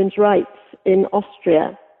on women's rights in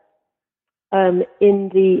Austria in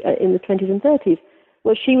the 20s and 30s.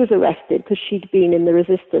 Well, she was arrested because she'd been in the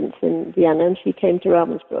resistance in Vienna, and she came to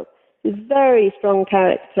Ravensbrück. She's a very strong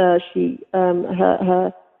character. She,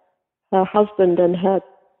 her husband and her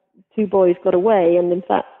two boys got away, and in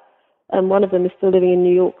fact, one of them is still living in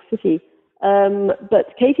New York City.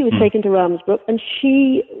 But Katie was taken to Ravensbrück, and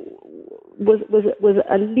she was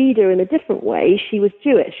a leader in a different way. She was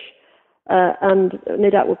Jewish, and no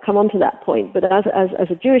doubt we'll come on to that point. But as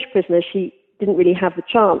a Jewish prisoner, she didn't really have the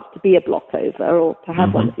chance to be a blockover or to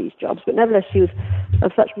have one of these jobs. But nevertheless, she was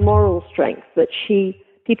of such moral strength that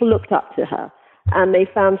people looked up to her, and they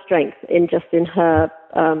found strength in her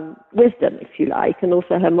wisdom, if you like, and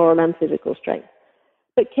also her moral and physical strength.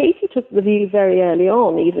 But Katie took the view very early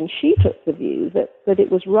on, even she took the view that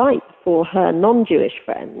it was right for her non-Jewish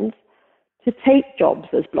friends to take jobs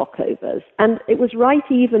as blockovers. And it was right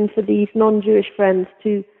even for these non-Jewish friends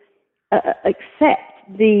to accept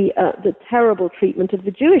the terrible treatment of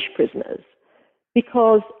the Jewish prisoners,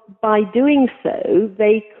 because by doing so,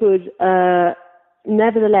 they could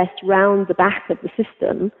nevertheless, round the back of the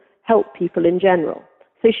system, help people in general.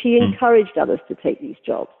 So she encouraged others to take these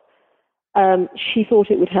jobs. She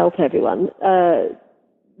thought it would help everyone.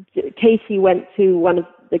 Katie went to one of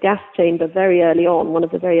the gas chamber very early on, one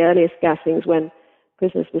of the very earliest gassings, when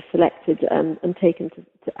prisoners were selected and taken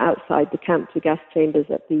to outside the camp to gas chambers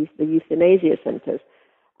at the euthanasia centers.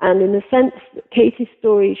 And in a sense, Katie's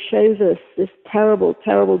story shows us this terrible,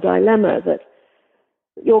 terrible dilemma that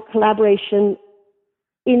your collaboration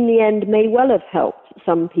in the end may well have helped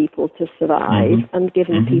some people to survive and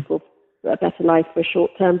given people a better life for a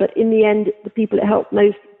short term, but in the end, the people it helped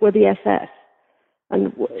most were the SS,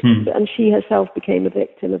 and she herself became a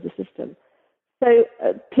victim of the system. So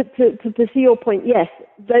to see your point, yes,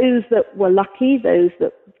 those that were lucky, those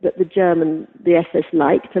that the SS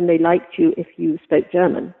liked, and they liked you if you spoke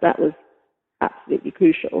German, that was absolutely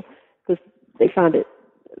crucial, because they found it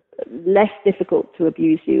less difficult to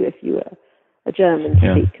abuse you if you were a German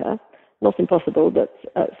speaker. Not impossible, but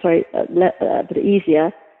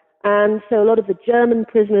easier. And so a lot of the German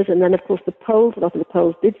prisoners, and then of course the Poles, a lot of the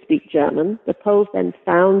Poles did speak German. The Poles then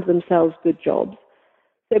found themselves good jobs.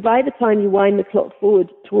 So by the time you wind the clock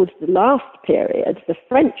forward towards the last period, the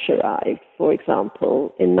French arrived, for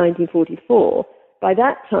example, in 1944. By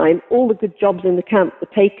that time, all the good jobs in the camp were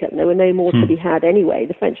taken. There were no more to be had anyway.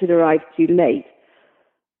 The French had arrived too late.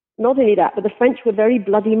 Not only that, but the French were very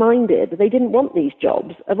bloody-minded. They didn't want these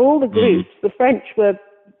jobs. Of all the groups, the French were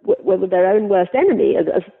their own worst enemy,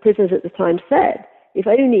 as prisoners at the time said. If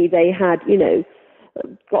only they had,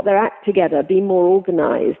 got their act together, been more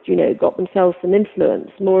organized, got themselves some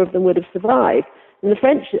influence, more of them would have survived. And the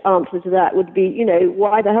French answer to that would be,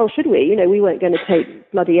 why the hell should we? We weren't going to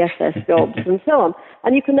take bloody SS jobs and so on.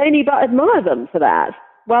 And you can only but admire them for that,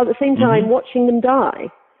 while at the same time watching them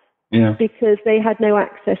die. Yeah. Because they had no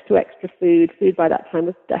access to extra food. Food by that time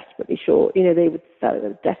was desperately short. They were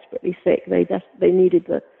desperately sick. They needed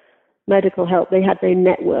the medical help. They had no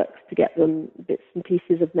networks to get them bits and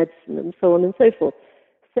pieces of medicine and so on and so forth.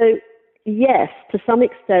 So yes, to some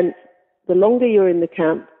extent, the longer you're in the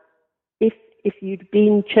camp, if you'd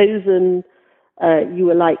been chosen, you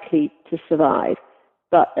were likely to survive.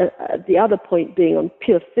 But the other point being on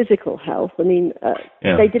pure physical health, I mean,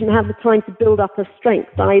 they didn't have the time to build up a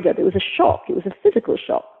strength either. There was a shock. It was a physical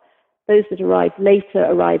shock. Those that arrived later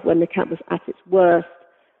arrived when the camp was at its worst.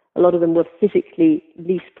 A lot of them were physically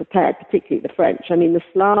least prepared, particularly the French. I mean, the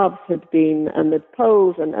Slavs had been, and the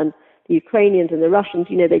Poles and the Ukrainians and the Russians,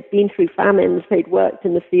 you know, they'd been through famines, they'd worked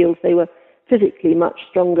in the fields, they were physically much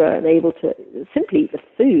stronger and able to simply eat the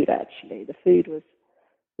food, actually. The food was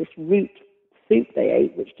this root soup they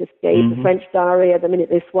ate, which just gave the French diarrhea the minute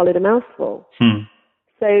they swallowed a mouthful.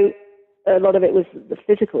 So a lot of it was the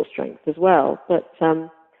physical strength as well. But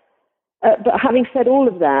having said all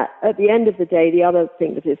of that, at the end of the day, the other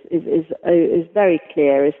thing that is very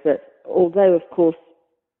clear is that although, of course,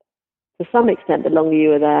 to some extent, the longer you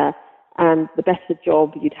were there and the better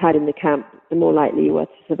job you'd had in the camp, the more likely you were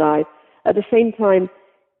to survive, at the same time,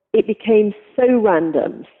 it became so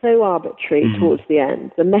random, so arbitrary towards the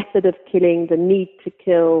end. The method of killing, the need to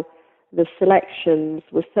kill, the selections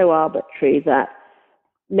were so arbitrary that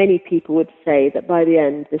many people would say that by the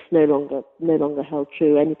end, this no longer held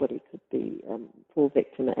true. Anybody could be fall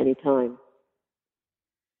victim at any time.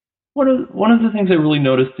 One of the things I really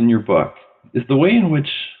noticed in your book is the way in which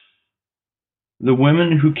the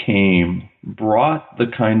women who came brought the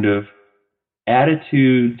kind of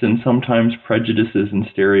attitudes and sometimes prejudices and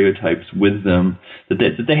stereotypes with them that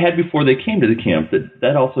they had before they came to the camp.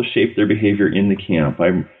 That also shaped their behavior in the camp.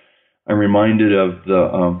 I'm reminded of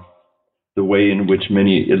the way in which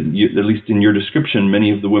many, at least in your description,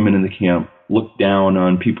 many of the women in the camp looked down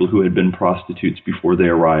on people who had been prostitutes before they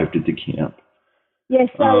arrived at the camp. Yes,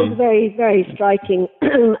 that was very, very striking.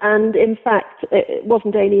 And in fact, it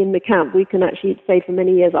wasn't only in the camp. We can actually say for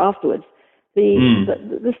many years afterwards.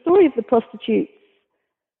 The story of the prostitutes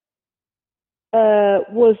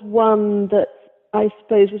was one that I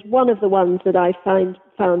suppose was one of the ones that I found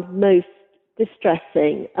most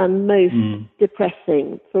distressing and most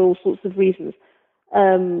depressing for all sorts of reasons.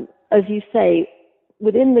 As you say,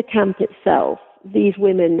 within the camp itself, these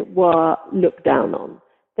women were looked down on.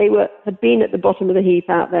 They had been at the bottom of the heap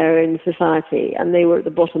out there in society, and they were at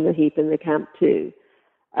the bottom of the heap in the camp too.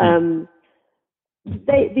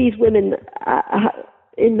 These women,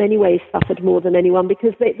 in many ways, suffered more than anyone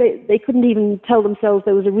because they couldn't even tell themselves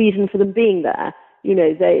there was a reason for them being there. You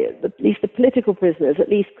know, at least the political prisoners at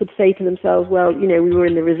least could say to themselves, well, you know, we were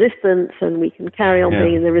in the resistance and we can carry on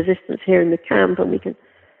being in the resistance here in the camp, and we can,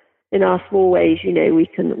 in our small ways, you know, we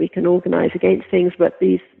can organize against things. But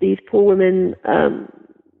these poor women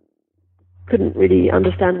couldn't really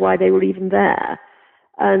understand why they were even there.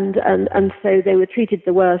 And so they were treated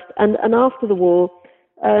the worst. And after the war,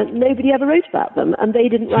 nobody ever wrote about them, and they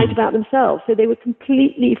didn't write about themselves. So they were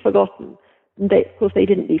completely forgotten. And of course, they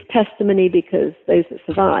didn't leave testimony because those that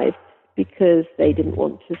survived, because they didn't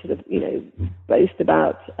want to sort of, you know, boast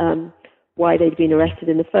about why they'd been arrested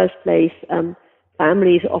in the first place.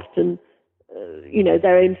 Families often, you know,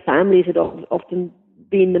 their own families had often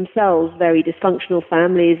been themselves very dysfunctional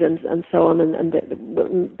families and so on, and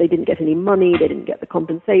they didn't get any money, they didn't get the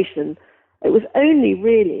compensation. It was only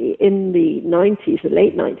really in the 90s, the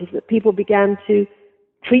late 90s, that people began to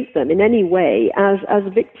treat them in any way as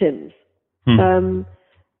victims. And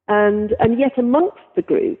yet amongst the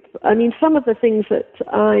group, I mean, some of the things that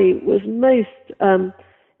I was most,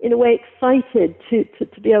 in a way, excited to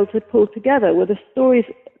be able to pull together were the stories.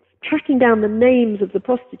 Tracking down the names of the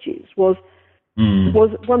prostitutes was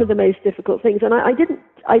one of the most difficult things, and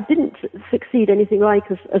I didn't succeed anything like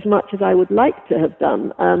as much as I would like to have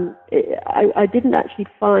done. I didn't actually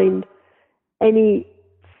find any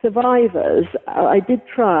survivors. I did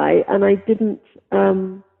try, and I didn't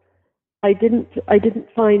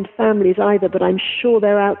find families either. But I'm sure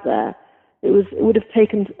they're out there. It would have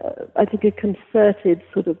taken, I think, a concerted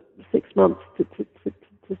sort of 6 months to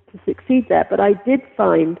succeed there. But I did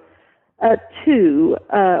find two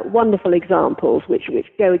wonderful examples which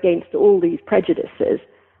go against all these prejudices.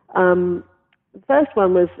 The first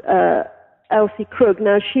one was Elsie Krug.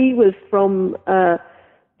 Now, she was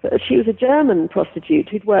a German prostitute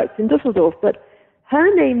who'd worked in Dusseldorf, but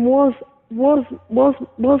her name was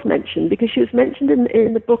mentioned because she was mentioned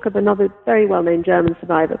in the book of another very well-known German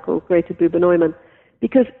survivor called Grete Buber-Neumann,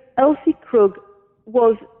 because Elsie Krug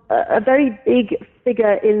was a very big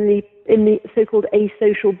figure in the so-called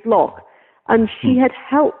asocial bloc. And she had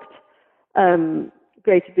helped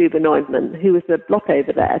Grete Buber-Neumann, who was the bloc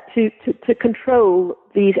over there, to control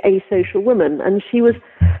these asocial women. And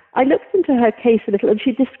I looked into her case a little, and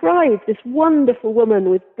she described this wonderful woman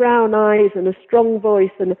with brown eyes and a strong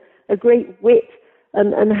voice and a great wit,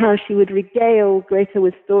 and how she would regale Greta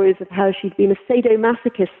with stories of how she'd been a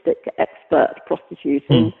sadomasochistic expert prostitute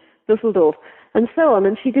in Dusseldorf, and so on.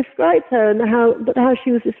 And she described her and how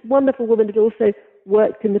she was this wonderful woman that also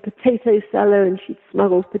worked in the potato cellar, and she'd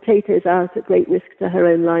smuggled potatoes out at great risk to her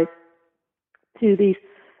own life to these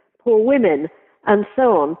poor women, and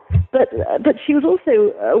so on. But she was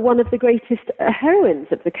also one of the greatest heroines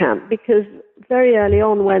of the camp, because very early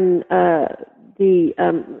on, when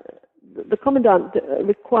the commandant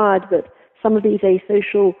required that some of these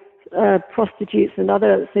asocial prostitutes and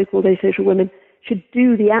other so-called asocial women should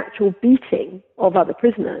do the actual beating of other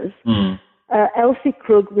prisoners, Elsie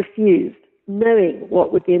Krug refused, knowing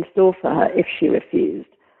what would be in store for her if she refused.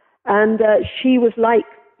 And she was like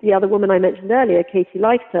the other woman I mentioned earlier, Katie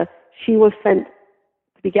Leichter. She was sent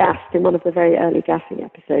to be gassed in one of the very early gassing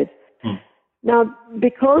episodes. Now,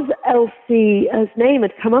 because Elsie's name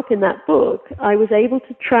had come up in that book, I was able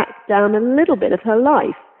to track down a little bit of her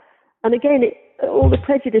life. And again, all the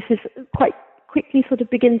prejudices quite quickly sort of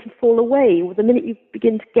begin to fall away the minute you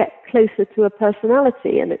begin to get closer to a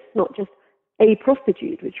personality, and it's not just a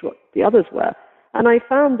prostitute, which what the others were. And I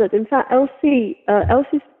found that, in fact, Elsie's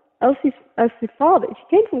father,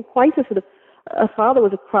 she came from quite a sort of, her father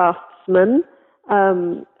was a craftsman,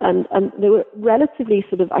 and they were relatively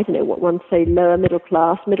sort of, I don't know what one say, lower middle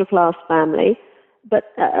class family.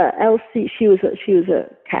 But Elsie, she was a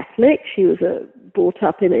Catholic. She was brought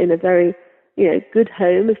up in a very, good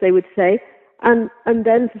home, as they would say. And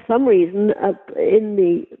then for some reason,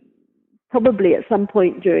 probably at some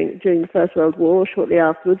point during the First World War, or shortly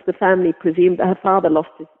afterwards, the family presumed that her father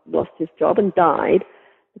lost his job and died.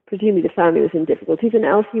 Presumably the family was in difficulties, and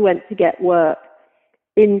Elsie went to get work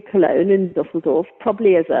in Cologne, in Dusseldorf,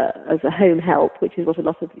 probably as a home help, which is what a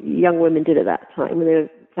lot of young women did at that time when their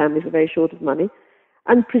families were very short of money.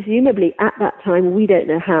 And presumably at that time, we don't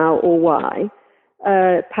know how or why,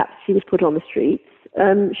 perhaps she was put on the streets.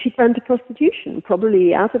 She turned to prostitution,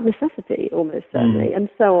 probably out of necessity, almost certainly, and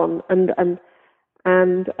so on.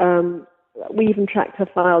 And we even tracked her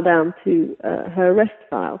file down to her arrest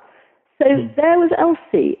file. So there was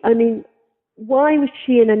Elsie. I mean, why was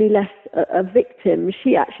she in any less a victim?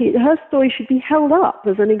 Her story should be held up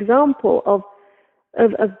as an example of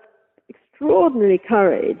extraordinary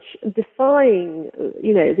courage, defying,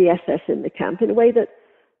 the SS in the camp in a way that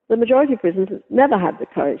the majority of prisoners never had the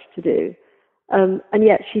courage to do. And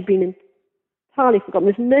yet she'd been entirely forgotten.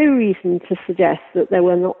 There's no reason to suggest that there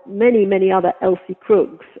were not many, many other Elsie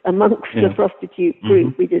Krugs amongst the prostitute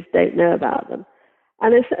group. We just don't know about them.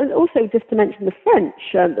 And also, just to mention the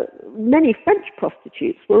French, many French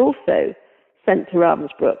prostitutes were also sent to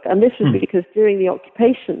Ravensbrück. And this was because during the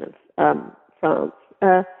occupation of France,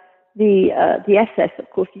 the SS, of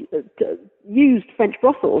course, used French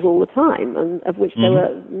brothels all the time, and of which there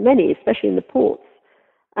were many, especially in the ports.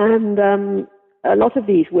 And a lot of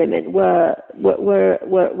these women were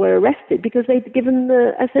arrested because they'd given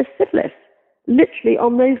the SS syphilis, literally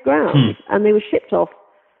on those grounds, and they were shipped off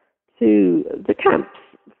to the camps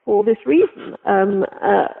for this reason.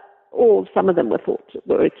 Or some of them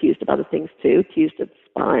were accused of other things too, accused of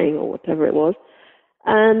spying or whatever it was.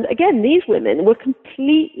 And again, these women were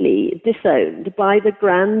completely disowned by the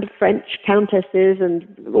grand French countesses and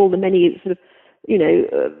all the many sort of,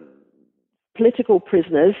 political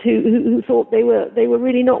prisoners who thought they were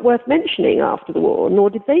really not worth mentioning after the war, nor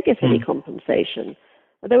did they get any compensation.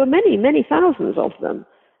 There were many, many thousands of them.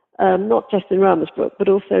 Not just in Ravensbrück, but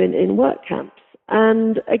also in work camps.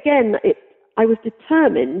 And again, I was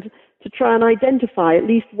determined to try and identify at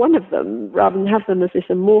least one of them, rather than have them as this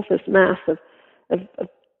amorphous mass of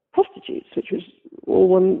prostitutes, which was all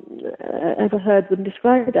one ever heard them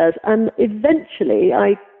described as. And eventually,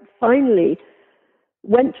 I finally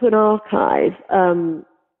went to an archive,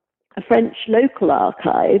 a French local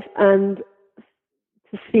archive, and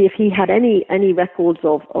to see if he had any records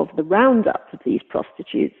of the roundup of these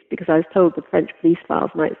prostitutes, because I was told the French police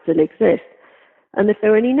files might still exist, and if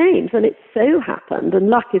there were any names. And it so happened, and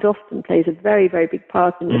luck often plays a very, very big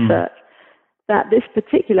part in research, that this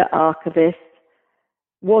particular archivist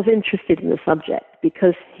was interested in the subject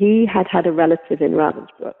because he had a relative in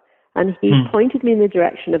Ravensbrück, and he pointed me in the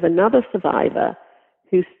direction of another survivor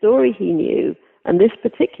whose story he knew, and this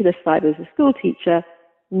particular survivor was a school teacher,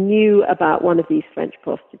 knew about one of these French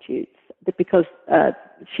prostitutes because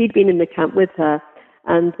she'd been in the camp with her,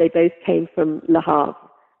 and they both came from Le Havre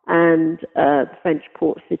and the French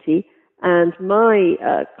port city. And my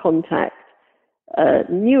contact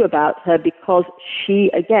knew about her because she,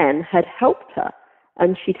 again, had helped her.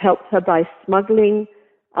 And she'd helped her by smuggling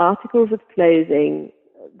articles of clothing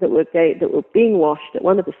that were being washed at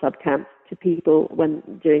one of the subcamps to people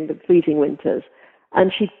during the freezing winters.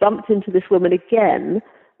 And she bumped into this woman again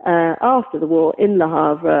after the war in Le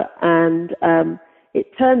Havre, and it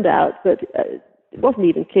turned out that it wasn't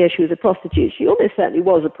even clear she was a prostitute. She almost certainly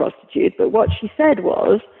was a prostitute, but what she said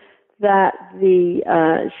was that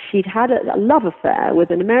she'd had a love affair with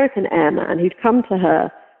an American airman who'd come to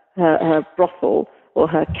her brothel, or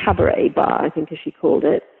her cabaret bar, I think as she called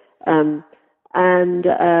it, and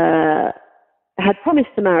had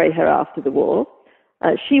promised to marry her after the war.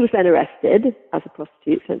 She was then arrested as a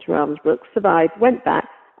prostitute, sent to Ravensbrück, survived, went back,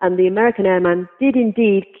 and the American airman did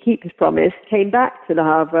indeed keep his promise, came back to Le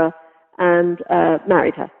Havre and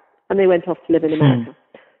married her, and they went off to live in America.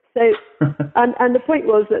 So, and the point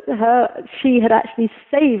was that she had actually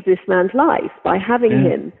saved this man's life by having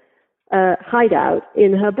him hide out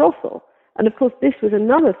in her brothel. And of course, this was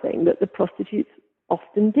another thing that the prostitutes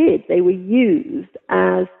often did. They were used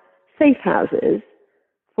as safe houses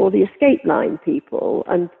for the escape line people,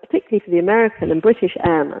 and particularly for the American and British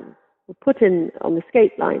airmen, were put in on the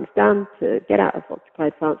escape lines down to get out of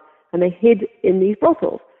occupied France, and they hid in these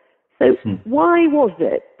brothels. So why was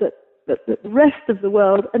it that the rest of the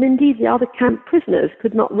world, and indeed the other camp prisoners,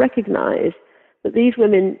 could not recognize that these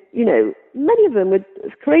women, many of them were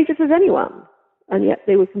as courageous as anyone, and yet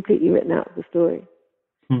they were completely written out of the story?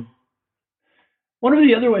 One of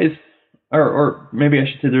the other ways, or maybe I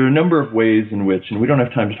should say there are a number of ways in which, and we don't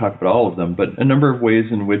have time to talk about all of them, but a number of ways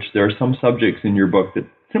in which there are some subjects in your book that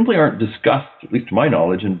simply aren't discussed, at least to my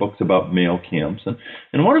knowledge, in books about male camps.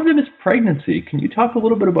 And one of them is pregnancy. Can you talk a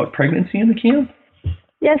little bit about pregnancy in the camp?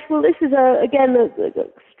 Yes, well, this is, again, an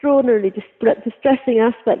extraordinarily distressing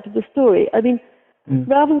aspect of the story. I mean,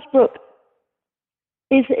 Ravensbrück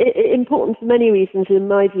is important for many reasons, in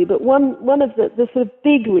my view, but one of the sort of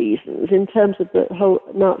big reasons in terms of the whole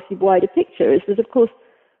Nazi wider picture is that, of course,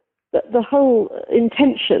 the whole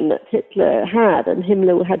intention that Hitler had and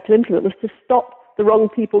Himmler had to implement was to stop the wrong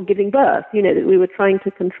people giving birth, that we were trying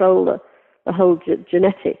to control the whole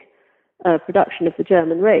genetic production of the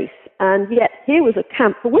German race. And yet here was a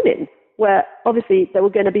camp for women where obviously there were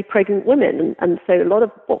going to be pregnant women. And so a lot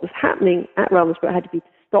of what was happening at Ravensbrück had to be to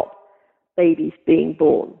stop babies being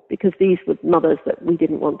born, because these were mothers that we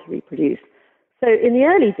didn't want to reproduce. So in the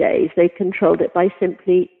early days, they controlled it by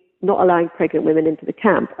simply not allowing pregnant women into the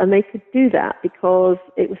camp. And they could do that because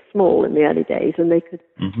it was small in the early days, and they could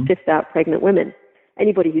sift out pregnant women.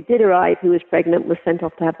 Anybody who did arrive who was pregnant was sent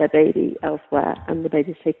off to have their baby elsewhere, and the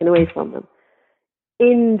baby was taken away from them.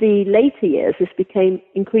 In the later years, this became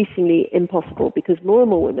increasingly impossible because more and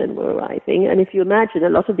more women were arriving. And if you imagine, a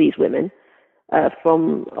lot of these women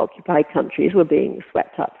from occupied countries were being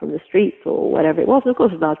swept up from the streets or whatever it was. And of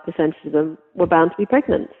course, a large percentage of them were bound to be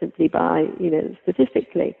pregnant simply by,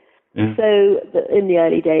 statistically. So in the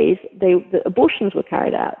early days, the abortions were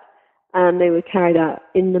carried out, and they were carried out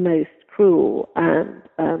in the most cruel and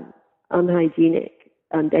unhygienic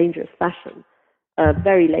and dangerous fashion.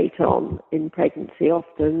 Very late on in pregnancy,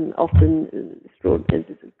 often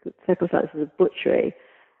circumstances of butchery.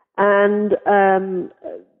 And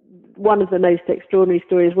one of the most extraordinary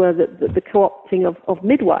stories were the co-opting of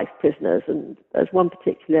midwife prisoners, and as one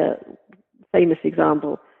particular famous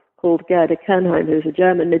example called Gerda Kernheim, who was a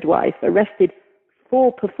German midwife, arrested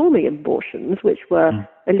for performing abortions, which were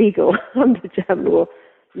illegal under German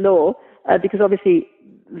law, because obviously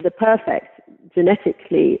the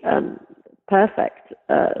genetically perfect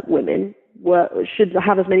women should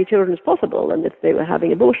have as many children as possible, and if they were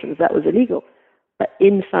having abortions, that was illegal. But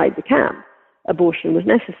inside the camp, abortion was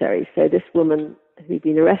necessary. So this woman who'd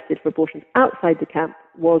been arrested for abortions outside the camp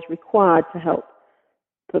was required to help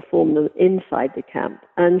perform them inside the camp.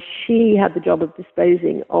 And she had the job of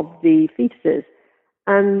disposing of the fetuses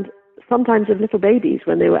and sometimes of little babies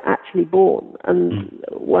when they were actually born. And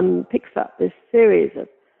one picks up this series of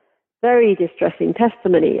very distressing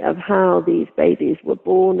testimony of how these babies were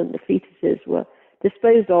born and the fetuses were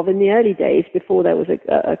disposed of in the early days before there was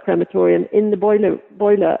a crematorium in the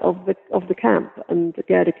boiler of the camp. And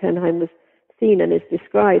Gerda Kernheim was seen and is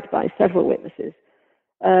described by several witnesses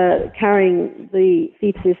carrying the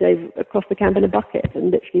fetuses across the camp in a bucket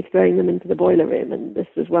and literally throwing them into the boiler room. And this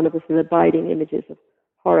was one of the sort of abiding images of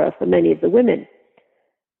horror for many of the women.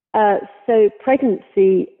 So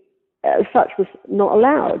pregnancy as such was not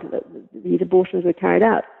allowed. These abortions were carried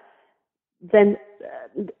out. Then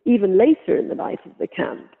even later in the life of the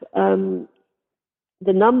camp,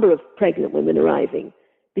 the number of pregnant women arriving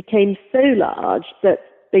became so large that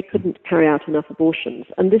they couldn't carry out enough abortions.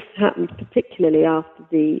 And this happened particularly after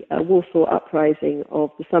the Warsaw Uprising of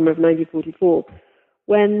the summer of 1944,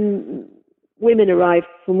 when women arrived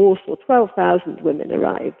from Warsaw. 12,000 women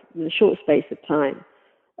arrived in a short space of time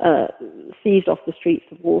seized off the streets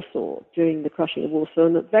of Warsaw during the crushing of Warsaw,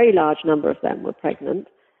 and a very large number of them were pregnant,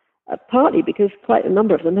 partly because quite a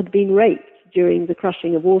number of them had been raped during the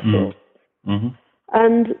crushing of Warsaw. Mm-hmm.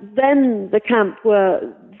 And then the camp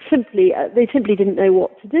they simply didn't know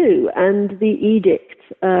what to do, and the edict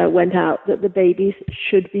went out that the babies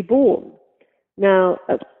should be born. Now,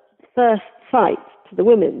 at first sight to the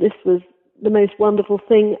women, this was the most wonderful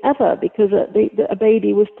thing ever, because a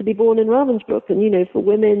baby was to be born in Ravensbrück, and for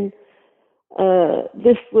women,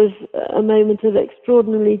 this was a moment of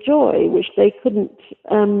extraordinary joy, which they couldn't,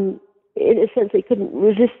 in a sense, they couldn't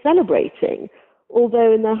resist celebrating.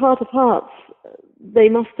 Although in their heart of hearts, they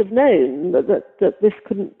must have known that this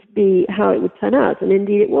couldn't be how it would turn out, and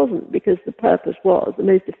indeed it wasn't, because the purpose was the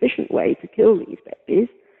most efficient way to kill these babies,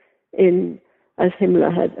 as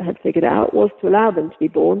Himmler had figured out, was to allow them to be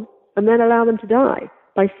born and then allow them to die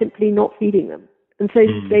by simply not feeding them. And so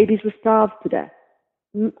these babies were starved to death,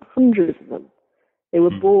 hundreds of them. They were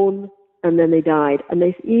born and then they died, and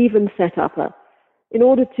they even set up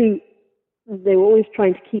they were always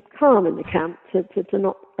trying to keep calm in the camp, to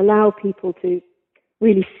not allow people to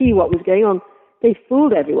really see what was going on. They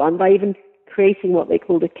fooled everyone by even creating what they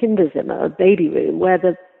called a Kinderzimmer, a baby room, where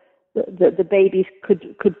the babies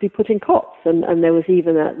could be put in cots, and there was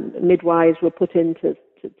even midwives were put in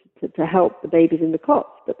to help the babies in the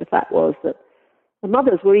cots. But the fact was that the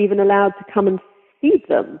mothers were even allowed to come and feed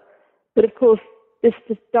them. But of course, this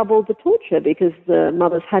just doubled the torture, because the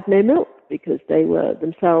mothers had no milk, because they were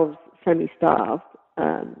themselves semi-starved,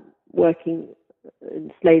 working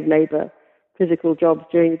in slave labor, physical jobs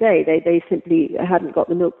during the day. They simply hadn't got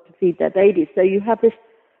the milk to feed their babies. So you have this,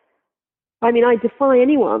 I defy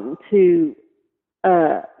anyone to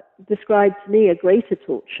describe to me a greater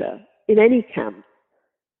torture in any camp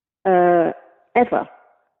ever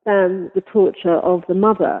than the torture of the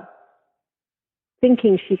mother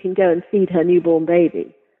thinking she can go and feed her newborn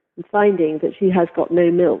baby and finding that she has got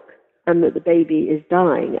no milk and that the baby is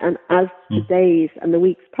dying. And as the days and the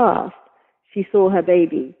weeks passed, she saw her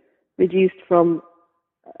baby reduced from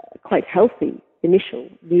quite healthy initial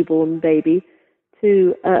newborn baby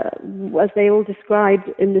to, as they all described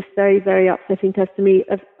in this very, very upsetting testimony,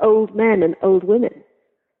 of old men and old women.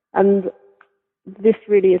 And this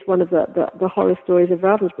really is one of the horror stories of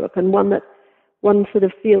Ravensbrück, and one that one sort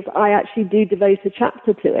of feels I actually do devote a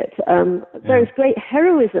chapter to it. There is great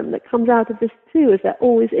heroism that comes out of this too, as there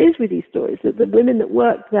always is with these stories. That the women that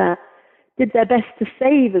worked there did their best to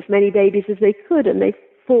save as many babies as they could, and they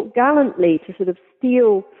fought gallantly to sort of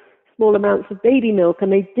steal small amounts of baby milk,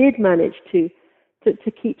 and they did manage to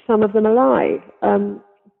keep some of them alive.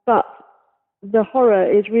 But the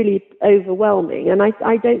horror is really overwhelming, and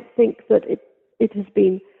I don't think that it has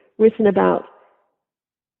been written about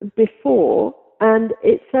before, and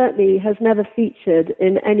it certainly has never featured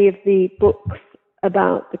in any of the books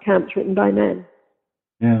about the camps written by men.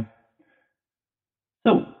 Yeah.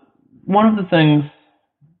 So one of the things,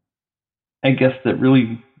 I guess, that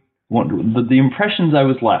really, the impressions I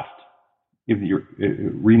was left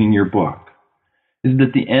reading your book, is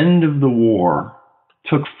that the end of the war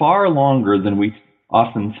took far longer than we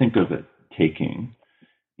often think of it taking,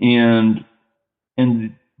 and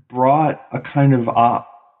brought a kind of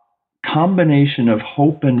combination of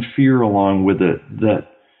hope and fear along with it that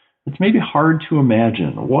it's maybe hard to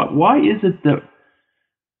imagine. Why is it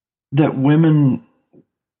that women,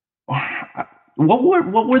 what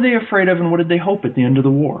were they afraid of, and what did they hope at the end of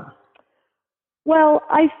the war? Well,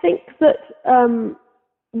 I think that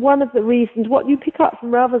one of the reasons, what you pick up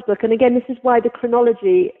from Ravensbrück, and again, this is why the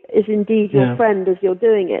chronology is indeed your friend as you're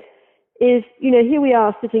doing it, is, here we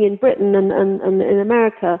are sitting in Britain and in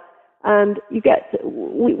America, and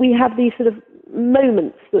we have these sort of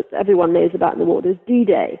moments that everyone knows about in the war. There's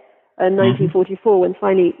D-Day in 1944, when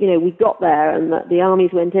finally, we got there, and the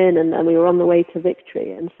armies went in, and we were on the way to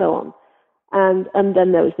victory, and so on. And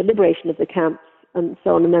then there was the liberation of the camps, and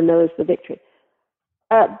so on, and then there was the victory.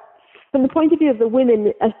 From the point of view of the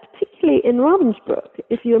women, particularly in Ravensbrück,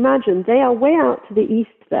 if you imagine, they are way out to the east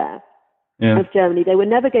there of Germany. They were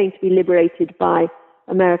never going to be liberated by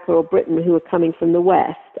America or Britain, who were coming from the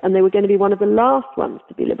west, and they were going to be one of the last ones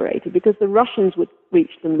to be liberated, because the Russians would reach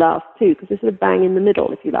them last too, because they're sort of bang in the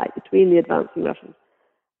middle, if you like, between the advancing Russians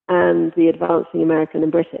and the advancing American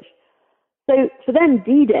and British. So for them,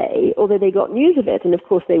 D-Day, although they got news of it, and of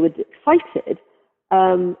course they were excited,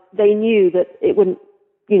 they knew that it wouldn't,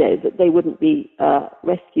 that they wouldn't be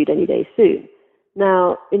rescued any day soon.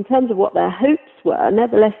 Now, in terms of what their hopes were,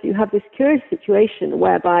 nevertheless, you have this curious situation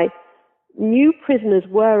whereby new prisoners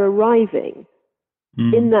were arriving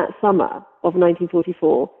in that summer of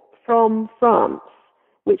 1944 from France,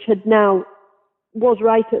 which had now was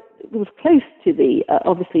close to the,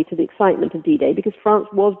 obviously to the excitement of D-Day, because France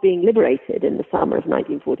was being liberated in the summer of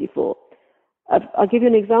 1944. I'll give you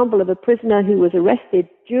an example of a prisoner who was arrested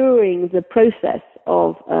during the process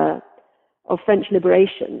of French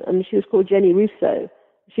liberation, and she was called Jenny Rousseau.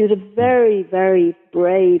 She was a very, very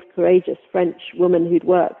brave, courageous French woman who'd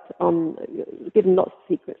given lots of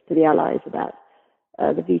secrets to the Allies about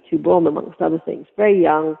the V2 bomb, amongst other things. Very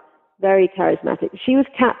young, very charismatic. She was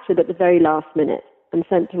captured at the very last minute and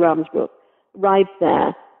sent to Ravensbrück, arrived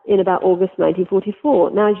there in about August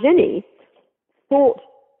 1944. Now, Jenny thought,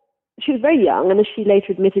 she was very young, and as she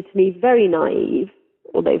later admitted to me, very naive,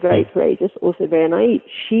 although very courageous, also very naive.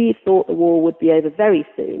 She thought the war would be over very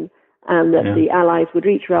soon and that the Allies would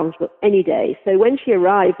reach Ravensbrück any day. So when she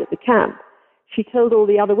arrived at the camp, she told all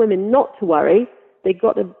the other women not to worry. They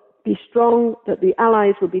got to be strong, that the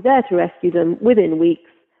Allies would be there to rescue them within weeks.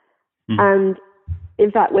 And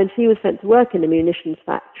in fact, when she was sent to work in the munitions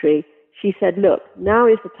factory, she said, look, now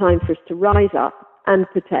is the time for us to rise up and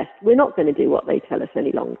protest. We're not going to do what they tell us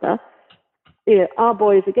any longer. You know, our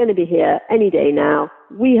boys are going to be here any day now.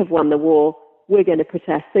 We have won the war. We're going to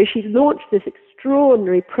protest. So she launched this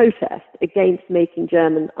extraordinary protest against making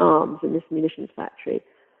German arms in this munitions factory.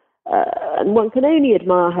 And one can only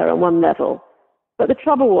admire her on one level. But the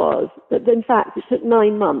trouble was that, in fact, it took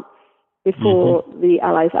 9 months before the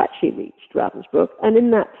Allies actually reached Ravensbrück. And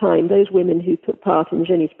in that time, those women who took part in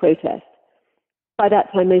Jenny's protest, by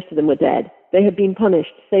that time, most of them were dead. They had been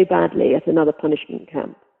punished so badly at another punishment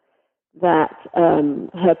camp that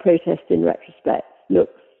her protest, in retrospect,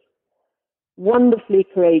 looks wonderfully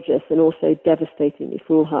courageous and also devastatingly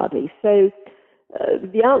foolhardy. So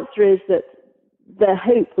the answer is that their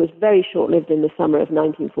hope was very short-lived in the summer of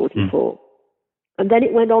 1944. And then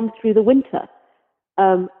it went on through the winter.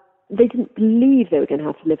 They didn't believe they were going to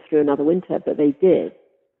have to live through another winter, but they did.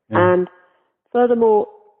 And furthermore,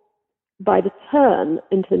 by the turn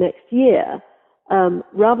into next year,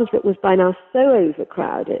 Ravensbrück was by now so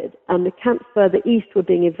overcrowded, and the camps further east were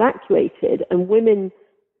being evacuated, and women,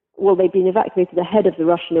 well, they'd been evacuated ahead of the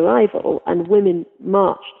Russian arrival, and women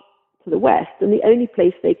marched to the west, and the only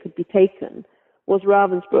place they could be taken was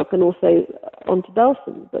Ravensbrück and also on to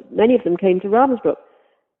Belsen, but many of them came to Ravensbrück.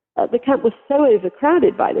 The camp was so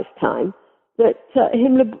overcrowded by this time that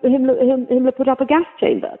Himmler put up a gas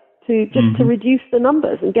chamber to reduce the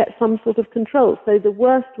numbers and get some sort of control. So the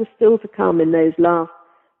worst was still to come in those last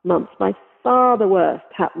months. By far the worst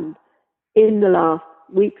happened in the last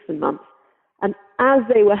weeks and months. And as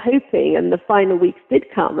they were hoping, and the final weeks did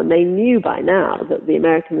come, and they knew by now that the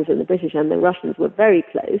Americans and the British and the Russians were very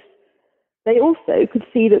close, they also could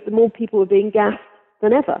see that the more people were being gassed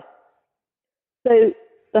than ever. So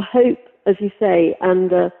the hope, as you say, and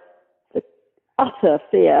the utter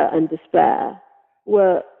fear and despair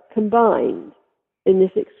were combined in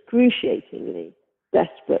this excruciatingly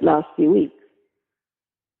desperate last few weeks.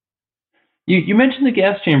 You mentioned the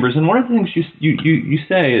gas chambers, and one of the things you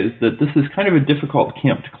say is that this is kind of a difficult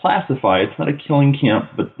camp to classify. It's not a killing camp,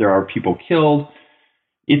 but there are people killed.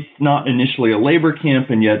 It's not initially a labor camp,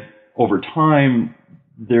 and yet over time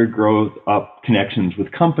there grows up connections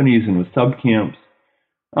with companies and with subcamps.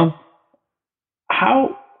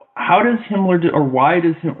 How does Himmler, or why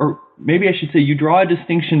does Himmler, or maybe I should say, you draw a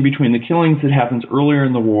distinction between the killings that happens earlier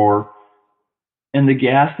in the war and the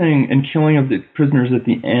gassing and killing of the prisoners at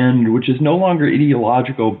the end, which is no longer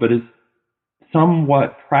ideological, but is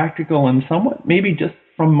somewhat practical and somewhat maybe just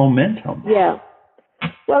from momentum. Yeah.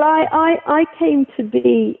 Well, I came to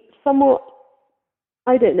be somewhat,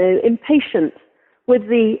 I don't know, impatient with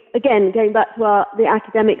the, again, going back to the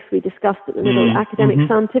academics we discussed at the middle, academic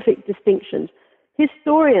scientific distinctions.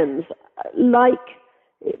 Historians like,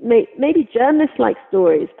 maybe journalists like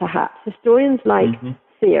stories, perhaps. Historians like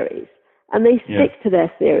theories, and they stick to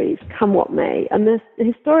their theories, come what may. And the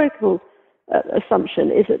historical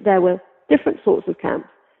assumption is that there were different sorts of camps.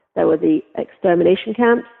 There were the extermination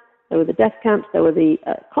camps, there were the death camps, there were the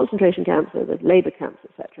concentration camps, there were the labor camps,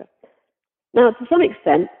 etc. Now, to some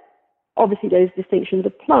extent, obviously those distinctions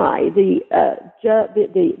apply. The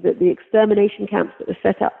extermination camps that were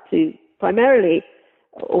set up to primarily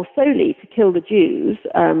or solely to kill the Jews,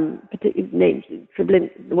 particularly named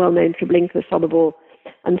the well-known Treblinka, Sobibor,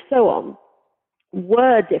 and so on,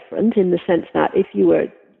 were different in the sense that if you were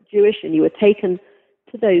Jewish and you were taken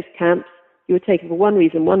to those camps, you were taken for one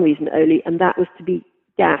reason only, and that was to be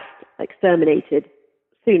gassed, exterminated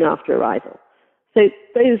soon after arrival. So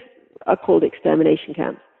those are called extermination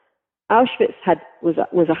camps. Auschwitz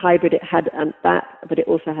was a hybrid. It had that, but it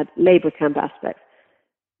also had labor camp aspects.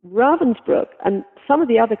 Ravensbrück and some of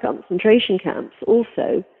the other concentration camps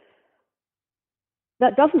also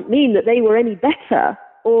that doesn't mean that they were any better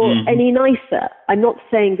or any nicer. I'm not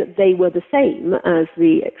saying that they were the same as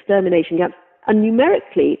the extermination camps. And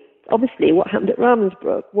numerically, obviously, what happened at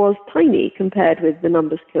Ravensbrück was tiny compared with the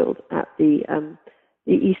numbers killed at the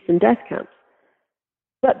Eastern death camps.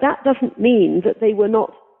 But that doesn't mean that they were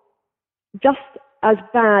not just as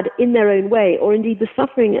bad in their own way, or indeed the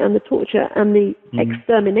suffering and the torture and the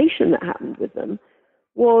extermination that happened with them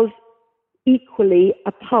was equally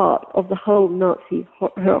a part of the whole Nazi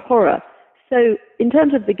horror. So in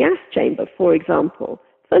terms of the gas chamber, for example,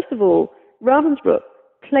 first of all, Ravensbrück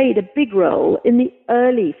played a big role in the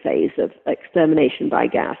early phase of extermination by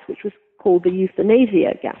gas, which was called the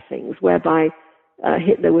euthanasia gassings, whereby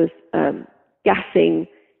Hitler was gassing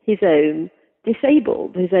his own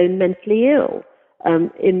disabled, his own mentally ill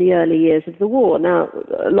in the early years of the war. Now,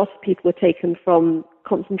 a lot of people were taken from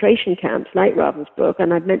concentration camps like Ravensbrück,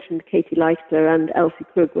 and I've mentioned Katie Leister and Elsie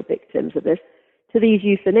Krug were victims of this, to these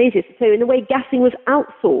euthanasias. So in a way, gassing was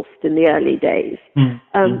outsourced in the early days.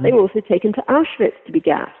 They were also taken to Auschwitz to be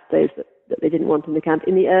gassed, those that they didn't want in the camp.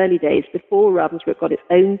 In the early days, before Ravensbrück got its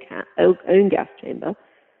own gas chamber,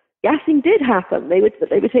 gassing did happen. They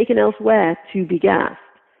were taken elsewhere to be gassed.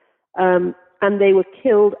 And they were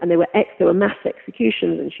killed, and there were mass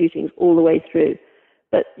executions and shootings all the way through.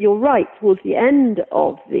 But you're right, towards the end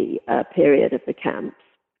of the period of the camps,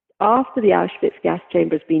 after the Auschwitz gas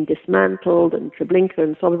chamber has been dismantled and Treblinka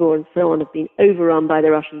and Sobibor and so on have been overrun by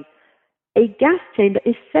the Russians, a gas chamber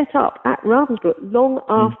is set up at Ravensbrück long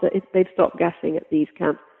after they've stopped gassing at these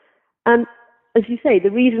camps. And as you say,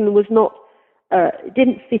 the reason was not,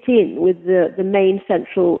 didn't fit in with the main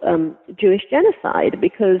central Jewish genocide,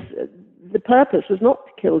 because the purpose was not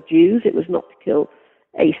to kill Jews, it was not to kill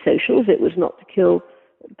asocials, it was not to kill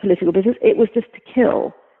political prisoners, it was just to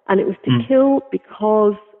kill. And it was to kill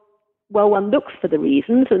because, well, one looks for the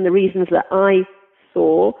reasons, and the reasons that I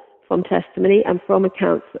saw from testimony and from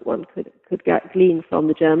accounts that one could glean from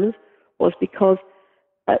the Germans was because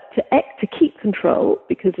to keep control,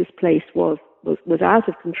 because this place was out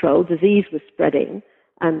of control, disease was spreading,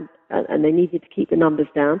 and they needed to keep the numbers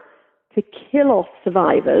down, to kill off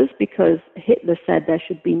survivors, because Hitler said there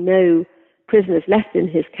should be no prisoners left in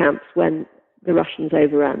his camps when the Russians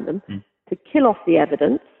overran them, to kill off the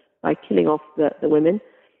evidence by killing off the women,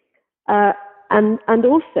 and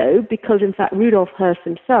also because, in fact, Rudolf Höss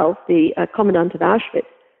himself, the commandant of Auschwitz,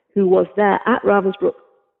 who was there at Ravensbrück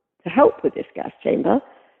to help with this gas chamber,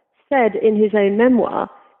 said in his own memoir,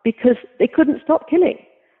 because they couldn't stop killing,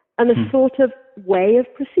 and a sort of way of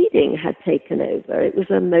proceeding had taken over. It was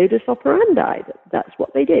a modus operandi. That's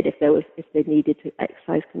what they did. If they needed to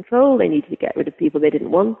exercise control, they needed to get rid of people they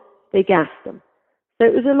didn't want, they gassed them. So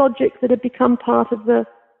it was a logic that had become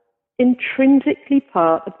intrinsically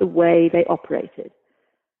part of the way they operated.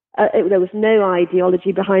 There was no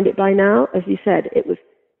ideology behind it by now. As you said, it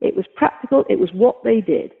was practical. It was what they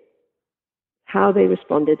did, how they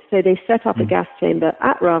responded. So they set up a gas chamber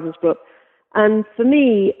at Ravensbrück. And for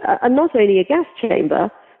me, and not only a gas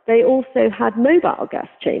chamber, they also had mobile gas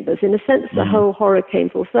chambers. In a sense, the whole horror came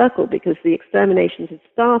full circle, because the exterminations had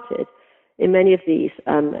started in many of these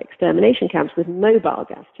extermination camps with mobile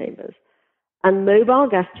gas chambers. And mobile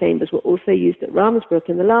gas chambers were also used at Ravensbrück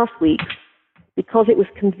in the last week. Because it was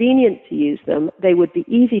convenient to use them, they would be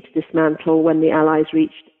easy to dismantle when the Allies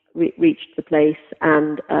reached the place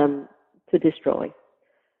and to destroy.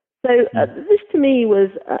 So this to me was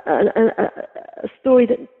a story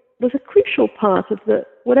that was a crucial part of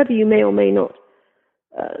whatever you may or may not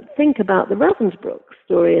think about the Ravensbrück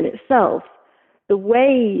story in itself, the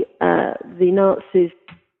way the Nazis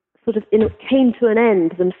sort of came to an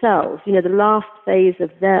end themselves. The last phase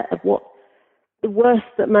of what the worst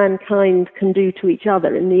that mankind can do to each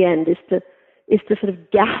other in the end is to sort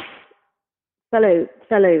of gas fellow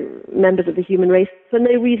members of the human race for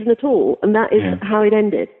no reason at all, and that is how it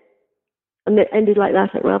ended. And it ended like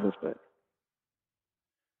that at Ravensbrück.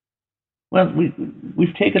 Well,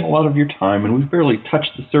 we've taken a lot of your time, and we've barely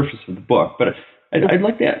touched the surface of the book. But I'd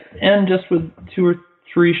like to end just with 2 or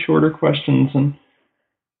 3 shorter questions.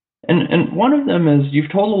 And one of them is,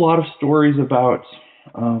 you've told a lot of stories about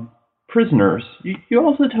prisoners. You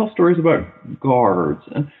also tell stories about guards.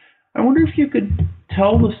 And I wonder if you could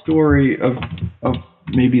tell the story of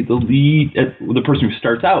maybe the person who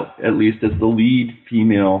starts out, at least, as the lead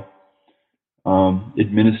female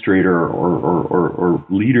administrator or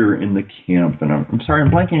leader in the camp. And I'm sorry,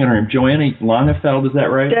 I'm blanking on her name. Johanna Langefeld, is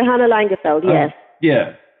that right? Johanna Langefeld, yes.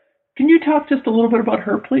 Yeah. Can you talk just a little bit about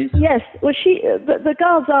her, please? Yes. Well, the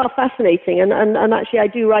guards are fascinating, and actually I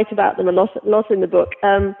do write about them a lot in the book.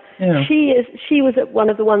 She was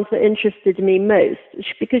one of the ones that interested me most,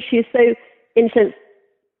 because she is so, in a sense,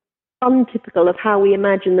 untypical of how we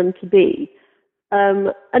imagine them to be.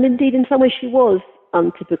 And indeed, in some ways, she was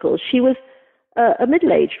untypical. She was a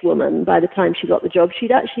middle-aged woman by the time she got the job.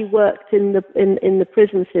 She'd actually worked in the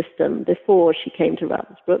prison system before she came to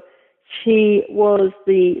Ravensbrück.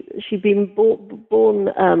 She'd been born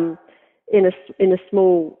in a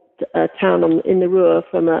small town in the Ruhr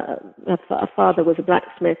from her father was a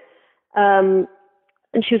blacksmith, and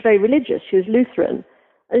she was very religious. She was Lutheran,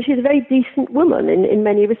 and she was a very decent woman in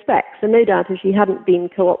many respects. And no doubt, if she hadn't been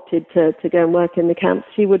co-opted to go and work in the camps,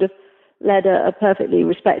 she would have led a perfectly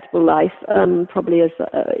respectable life, probably as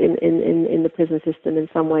in the prison system in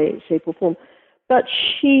some way, shape, or form. But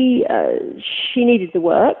she needed the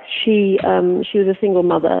work. She was a single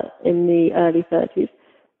mother in the early 30s.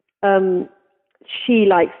 She,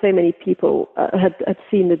 like so many people, had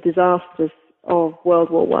seen the disasters of World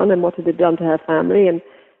War I and what it had done to her family and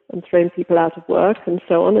thrown people out of work and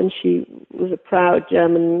so on. And she was a proud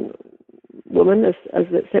German woman, as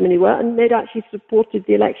so many were, and they'd actually supported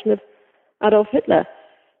the election of Adolf Hitler.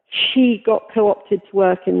 She got co-opted to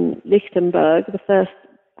work in Lichtenberg, the first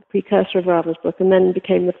precursor of Ravensbrück, and then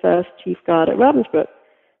became the first chief guard at Ravensbrück.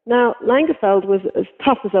 Now, Langenfeld was as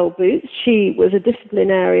tough as old boots. She was a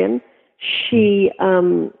disciplinarian. She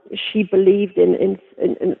believed in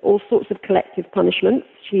all sorts of collective punishments.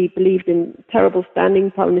 She believed in terrible standing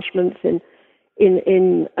punishments, in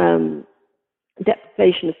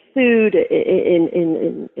deprivation of food,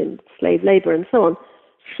 in slave labor, and so on.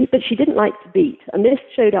 But she didn't like to beat, and this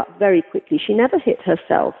showed up very quickly. She never hit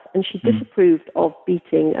herself, and she disapproved of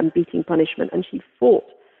beating and beating punishment, and she fought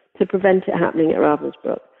to prevent it happening at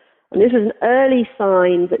Ravensbrück. And this was an early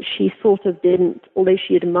sign that she sort of didn't, although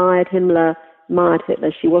she admired Himmler, admired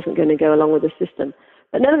Hitler, she wasn't going to go along with the system.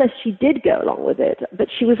 But nevertheless, she did go along with it. But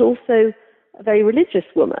she was also a very religious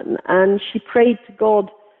woman, and she prayed to God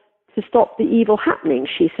to stop the evil happening,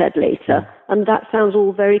 she said later. And that sounds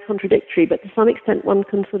all very contradictory, but to some extent one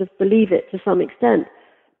can sort of believe it to some extent.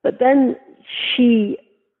 But then she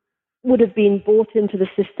would have been bought into the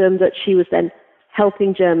system that she was then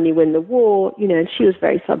helping Germany win the war, and she was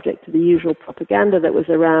very subject to the usual propaganda that was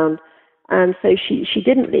around. And so she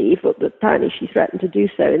didn't leave, but apparently she threatened to do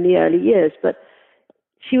so in the early years. But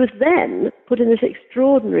she was then put in this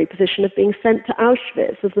extraordinary position of being sent to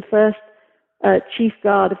Auschwitz as the first chief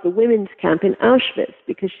guard of the women's camp in Auschwitz,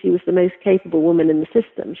 because she was the most capable woman in the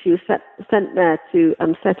system. She was sent there to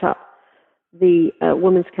set up the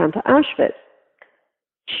women's camp at Auschwitz.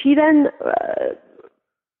 She then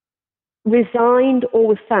resigned or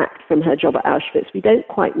was sacked from her job at Auschwitz. We don't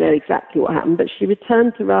quite know exactly what happened, but she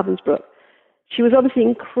returned to Ravensbrück. She was obviously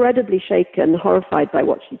incredibly shaken, horrified by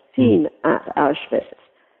what she'd seen at Auschwitz.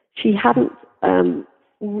 She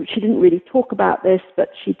didn't really talk about this, but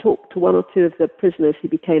she talked to one or two of the prisoners who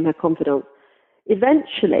became her confidants.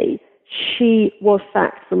 Eventually, she was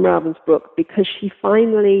sacked from Ravensbrück because she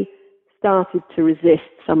finally started to resist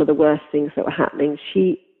some of the worst things that were happening.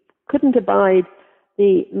 She couldn't abide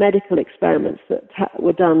the medical experiments that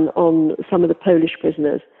were done on some of the Polish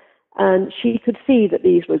prisoners, and she could see that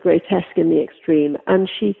these were grotesque in the extreme, and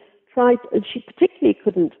she particularly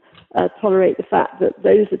couldn't tolerate the fact that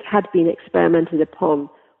those that had been experimented upon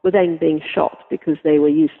were then being shot because they were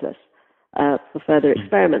useless for further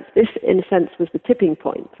experiments. This, in a sense, was the tipping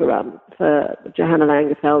point for Johanna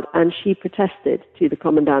Langenfeld, and she protested to the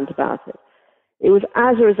commandant about it. It was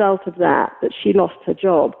as a result of that she lost her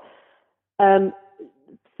job.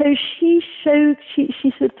 So she sort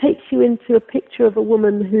of takes you into a picture of a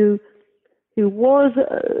woman who was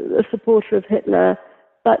a supporter of Hitler,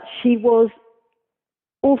 but she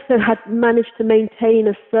had managed to maintain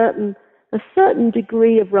a certain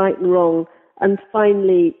degree of right and wrong, and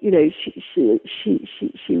finally,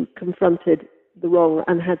 she confronted the wrong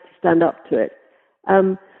and had to stand up to it.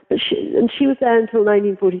 But she was there until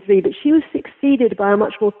 1943, but she was succeeded by a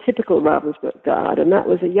much more typical Ravensbrück guard, and that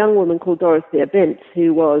was a young woman called Dorothea Binz,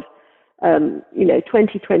 who was,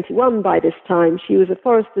 21 by this time. She was a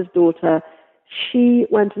forester's daughter. She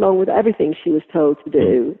went along with everything she was told to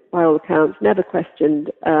do, by all accounts, never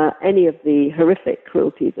questioned any of the horrific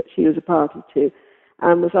cruelties that she was a party to,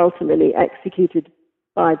 and was ultimately executed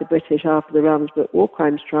by the British after the Ravensbrück war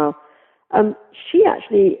crimes trial. She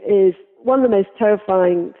actually is one of the most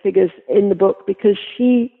terrifying figures in the book, because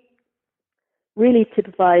she really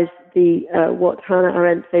typifies what Hannah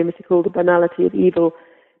Arendt famously called the banality of evil,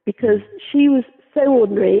 because she was so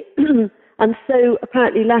ordinary and so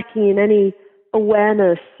apparently lacking in any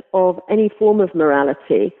awareness of any form of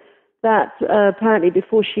morality that apparently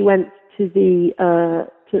before she went to the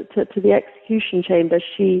execution chamber,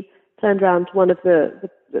 she turned around to one of the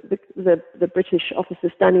British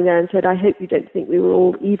officers standing there and said, "I hope you don't think we were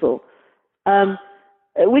all evil."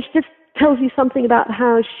 which just tells you something about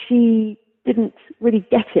how she didn't really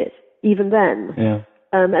get it even then. Yeah.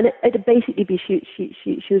 And it basically be she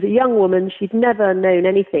was a young woman. She'd never known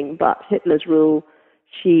anything but Hitler's rule.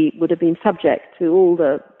 She would have been subject to all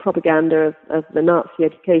the propaganda of the Nazi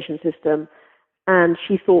education system, and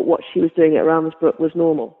she thought what she was doing at Ravensbrück was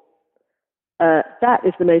normal. That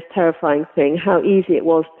is the most terrifying thing, how easy it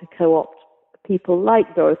was to co-opt people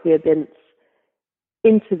like Dorothea Binz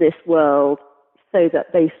into this world so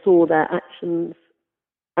that they saw their actions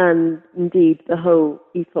and indeed the whole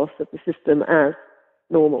ethos of the system as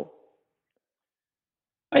normal.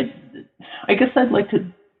 I guess I'd like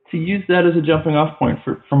to use that as a jumping off point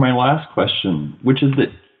for my last question, which is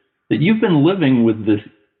that you've been living with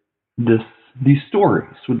these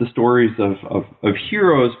stories, with the stories of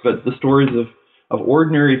heroes, but the stories of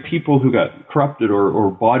ordinary people who got corrupted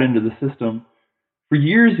or bought into the system for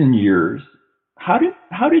years and years. How did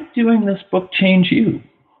doing this book change you?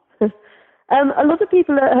 A lot of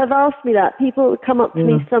people have asked me that. People come up to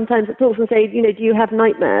me sometimes at talks and say, do you have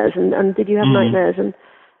nightmares? And did you have nightmares? And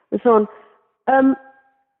so on.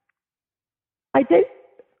 I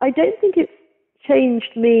don't think it's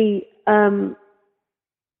changed me as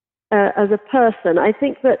a person. I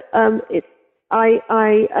think that I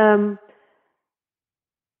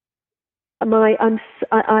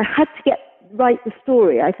had to write the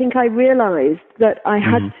story. I think I realized that I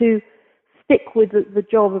had to stick with the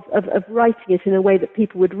job of writing it in a way that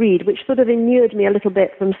people would read, which sort of inured me a little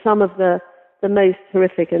bit from some of the most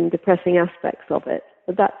horrific and depressing aspects of it.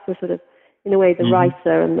 But that's the sort of, in a way, the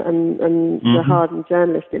writer and the hardened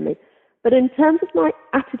journalist in me. But in terms of my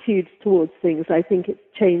attitudes towards things, I think it's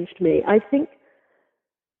changed me. I think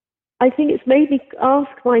it's made me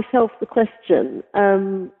ask myself the question,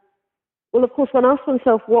 well, of course, one asks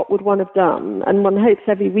oneself, what would one have done? And one hopes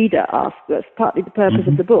every reader asks. That's partly the purpose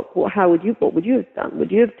of the book. What would you have done?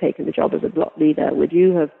 Would you have taken the job as a bloc leader? Would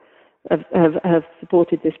you have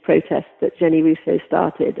supported this protest that Jenny Rousseau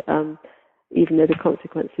started, even though the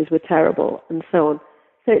consequences were terrible, and so on?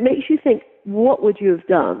 So it makes you think, what would you have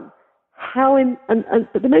done?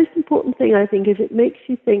 But the most important thing, I think, is it makes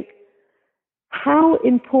you think how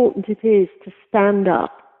important it is to stand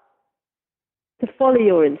up, to follow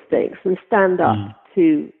your instincts and stand up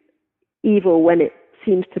to evil when it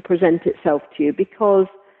seems to present itself to you. Because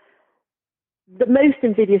the most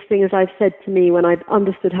invidious thing, as I've said to me when I've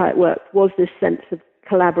understood how it worked, was this sense of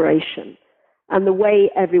collaboration and the way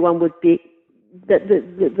everyone would be. That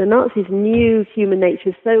the Nazis knew human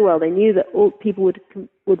nature so well. They knew that all people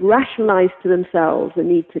would rationalize to themselves the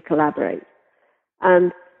need to collaborate,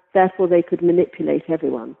 and therefore they could manipulate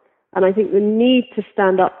everyone. And I think the need to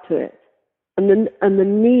stand up to it, and the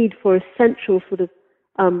need for essential sort of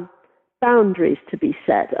boundaries to be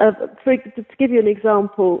set. To give you an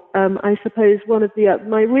example, I suppose one of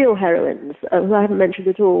my real heroines, who I haven't mentioned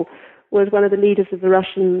at all, was one of the leaders of the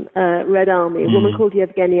Russian Red Army, a woman called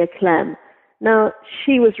Yevgenia Klem. Now,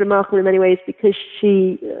 she was remarkable in many ways because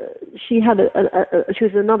she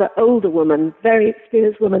was another older woman, very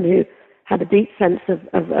experienced woman who had a deep sense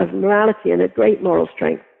of morality and a great moral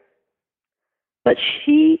strength. But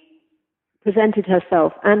she presented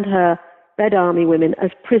herself and her Red Army women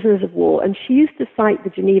as prisoners of war, and she used to cite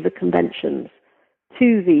the Geneva Conventions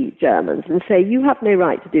to the Germans and say, you have no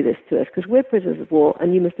right to do this to us because we're prisoners of war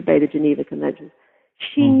and you must obey the Geneva Conventions.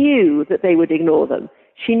 She knew that they would ignore them.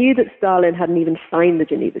 She knew that Stalin hadn't even signed the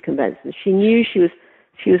Geneva Conventions. She knew she was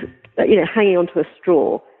hanging onto a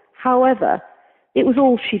straw. However, it was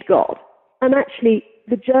all she'd got. And actually,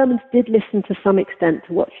 the Germans did listen to some extent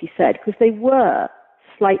to what she said because they were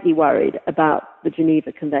slightly worried about the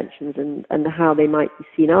Geneva Conventions and how they might be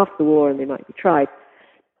seen after the war and they might be tried.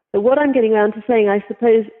 But what I'm getting around to saying, I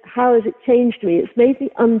suppose, how has it changed me? It's made me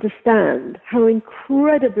understand how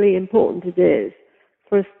incredibly important it is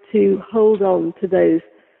for us to hold on to those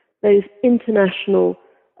international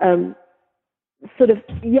sort of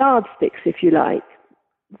yardsticks, if you like,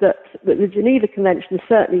 that the Geneva Convention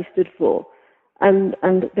certainly stood for, and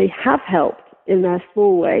they have helped in their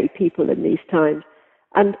small way people in these times,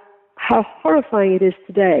 and how horrifying it is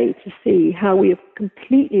today to see how we have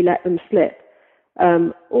completely let them slip.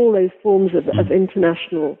 All those forms of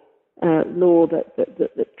international law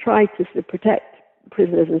that try to sort of protect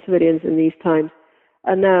prisoners and civilians in these times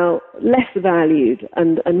are now less valued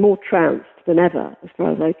and more trounced than ever, as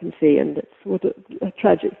far as I can see, and it's what a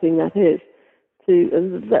tragic thing that is.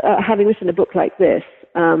 Having written a book like this,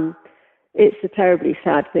 it's a terribly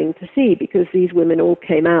sad thing to see because these women all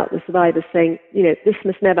came out, the survivors, saying, this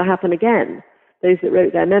must never happen again. Those that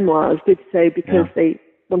wrote their memoirs did so because they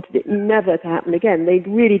wanted it never to happen again. They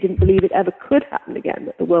really didn't believe it ever could happen again,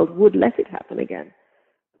 that the world would let it happen again.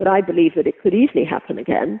 But I believe that it could easily happen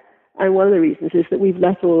again. And one of the reasons is that we've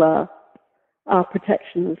let all our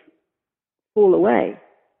protections fall away.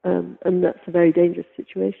 And that's a very dangerous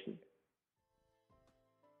situation.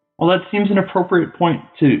 Well, that seems an appropriate point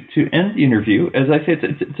to end the interview. As I say,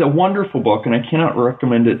 it's a wonderful book, and I cannot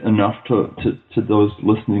recommend it enough to those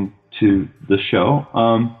listening to the show.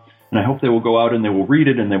 And I hope they will go out and they will read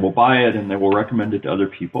it and they will buy it and they will recommend it to other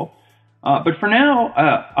people. But for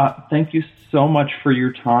now, thank you so much for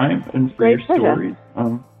your time and for Great your pleasure.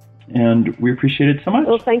 stories. And we appreciate it so much.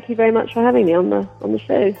 Well, thank you very much for having me on the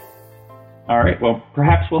show. All right. Well,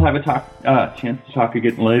 perhaps we'll have a chance to talk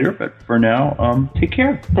again later. But for now, take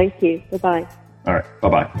care. Thank you. Bye-bye. All right.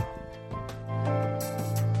 Bye-bye.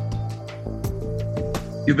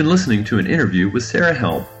 You've been listening to an interview with Sarah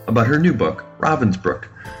Helm about her new book, Ravensbrück,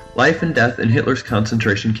 Life and Death in Hitler's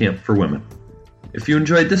Concentration Camp for Women. If you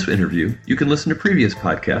enjoyed this interview, you can listen to previous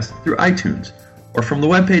podcasts through iTunes or from the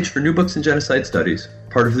webpage for New Books in Genocide Studies,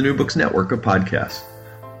 part of the New Books network of podcasts.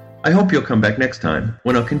 I hope you'll come back next time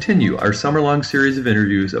when I'll continue our summer-long series of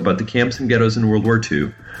interviews about the camps and ghettos in World War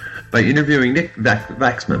II by interviewing Nick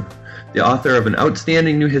Waxman, the author of an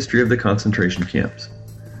outstanding new history of the concentration camps.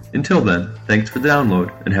 Until then, thanks for the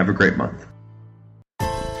download and have a great month.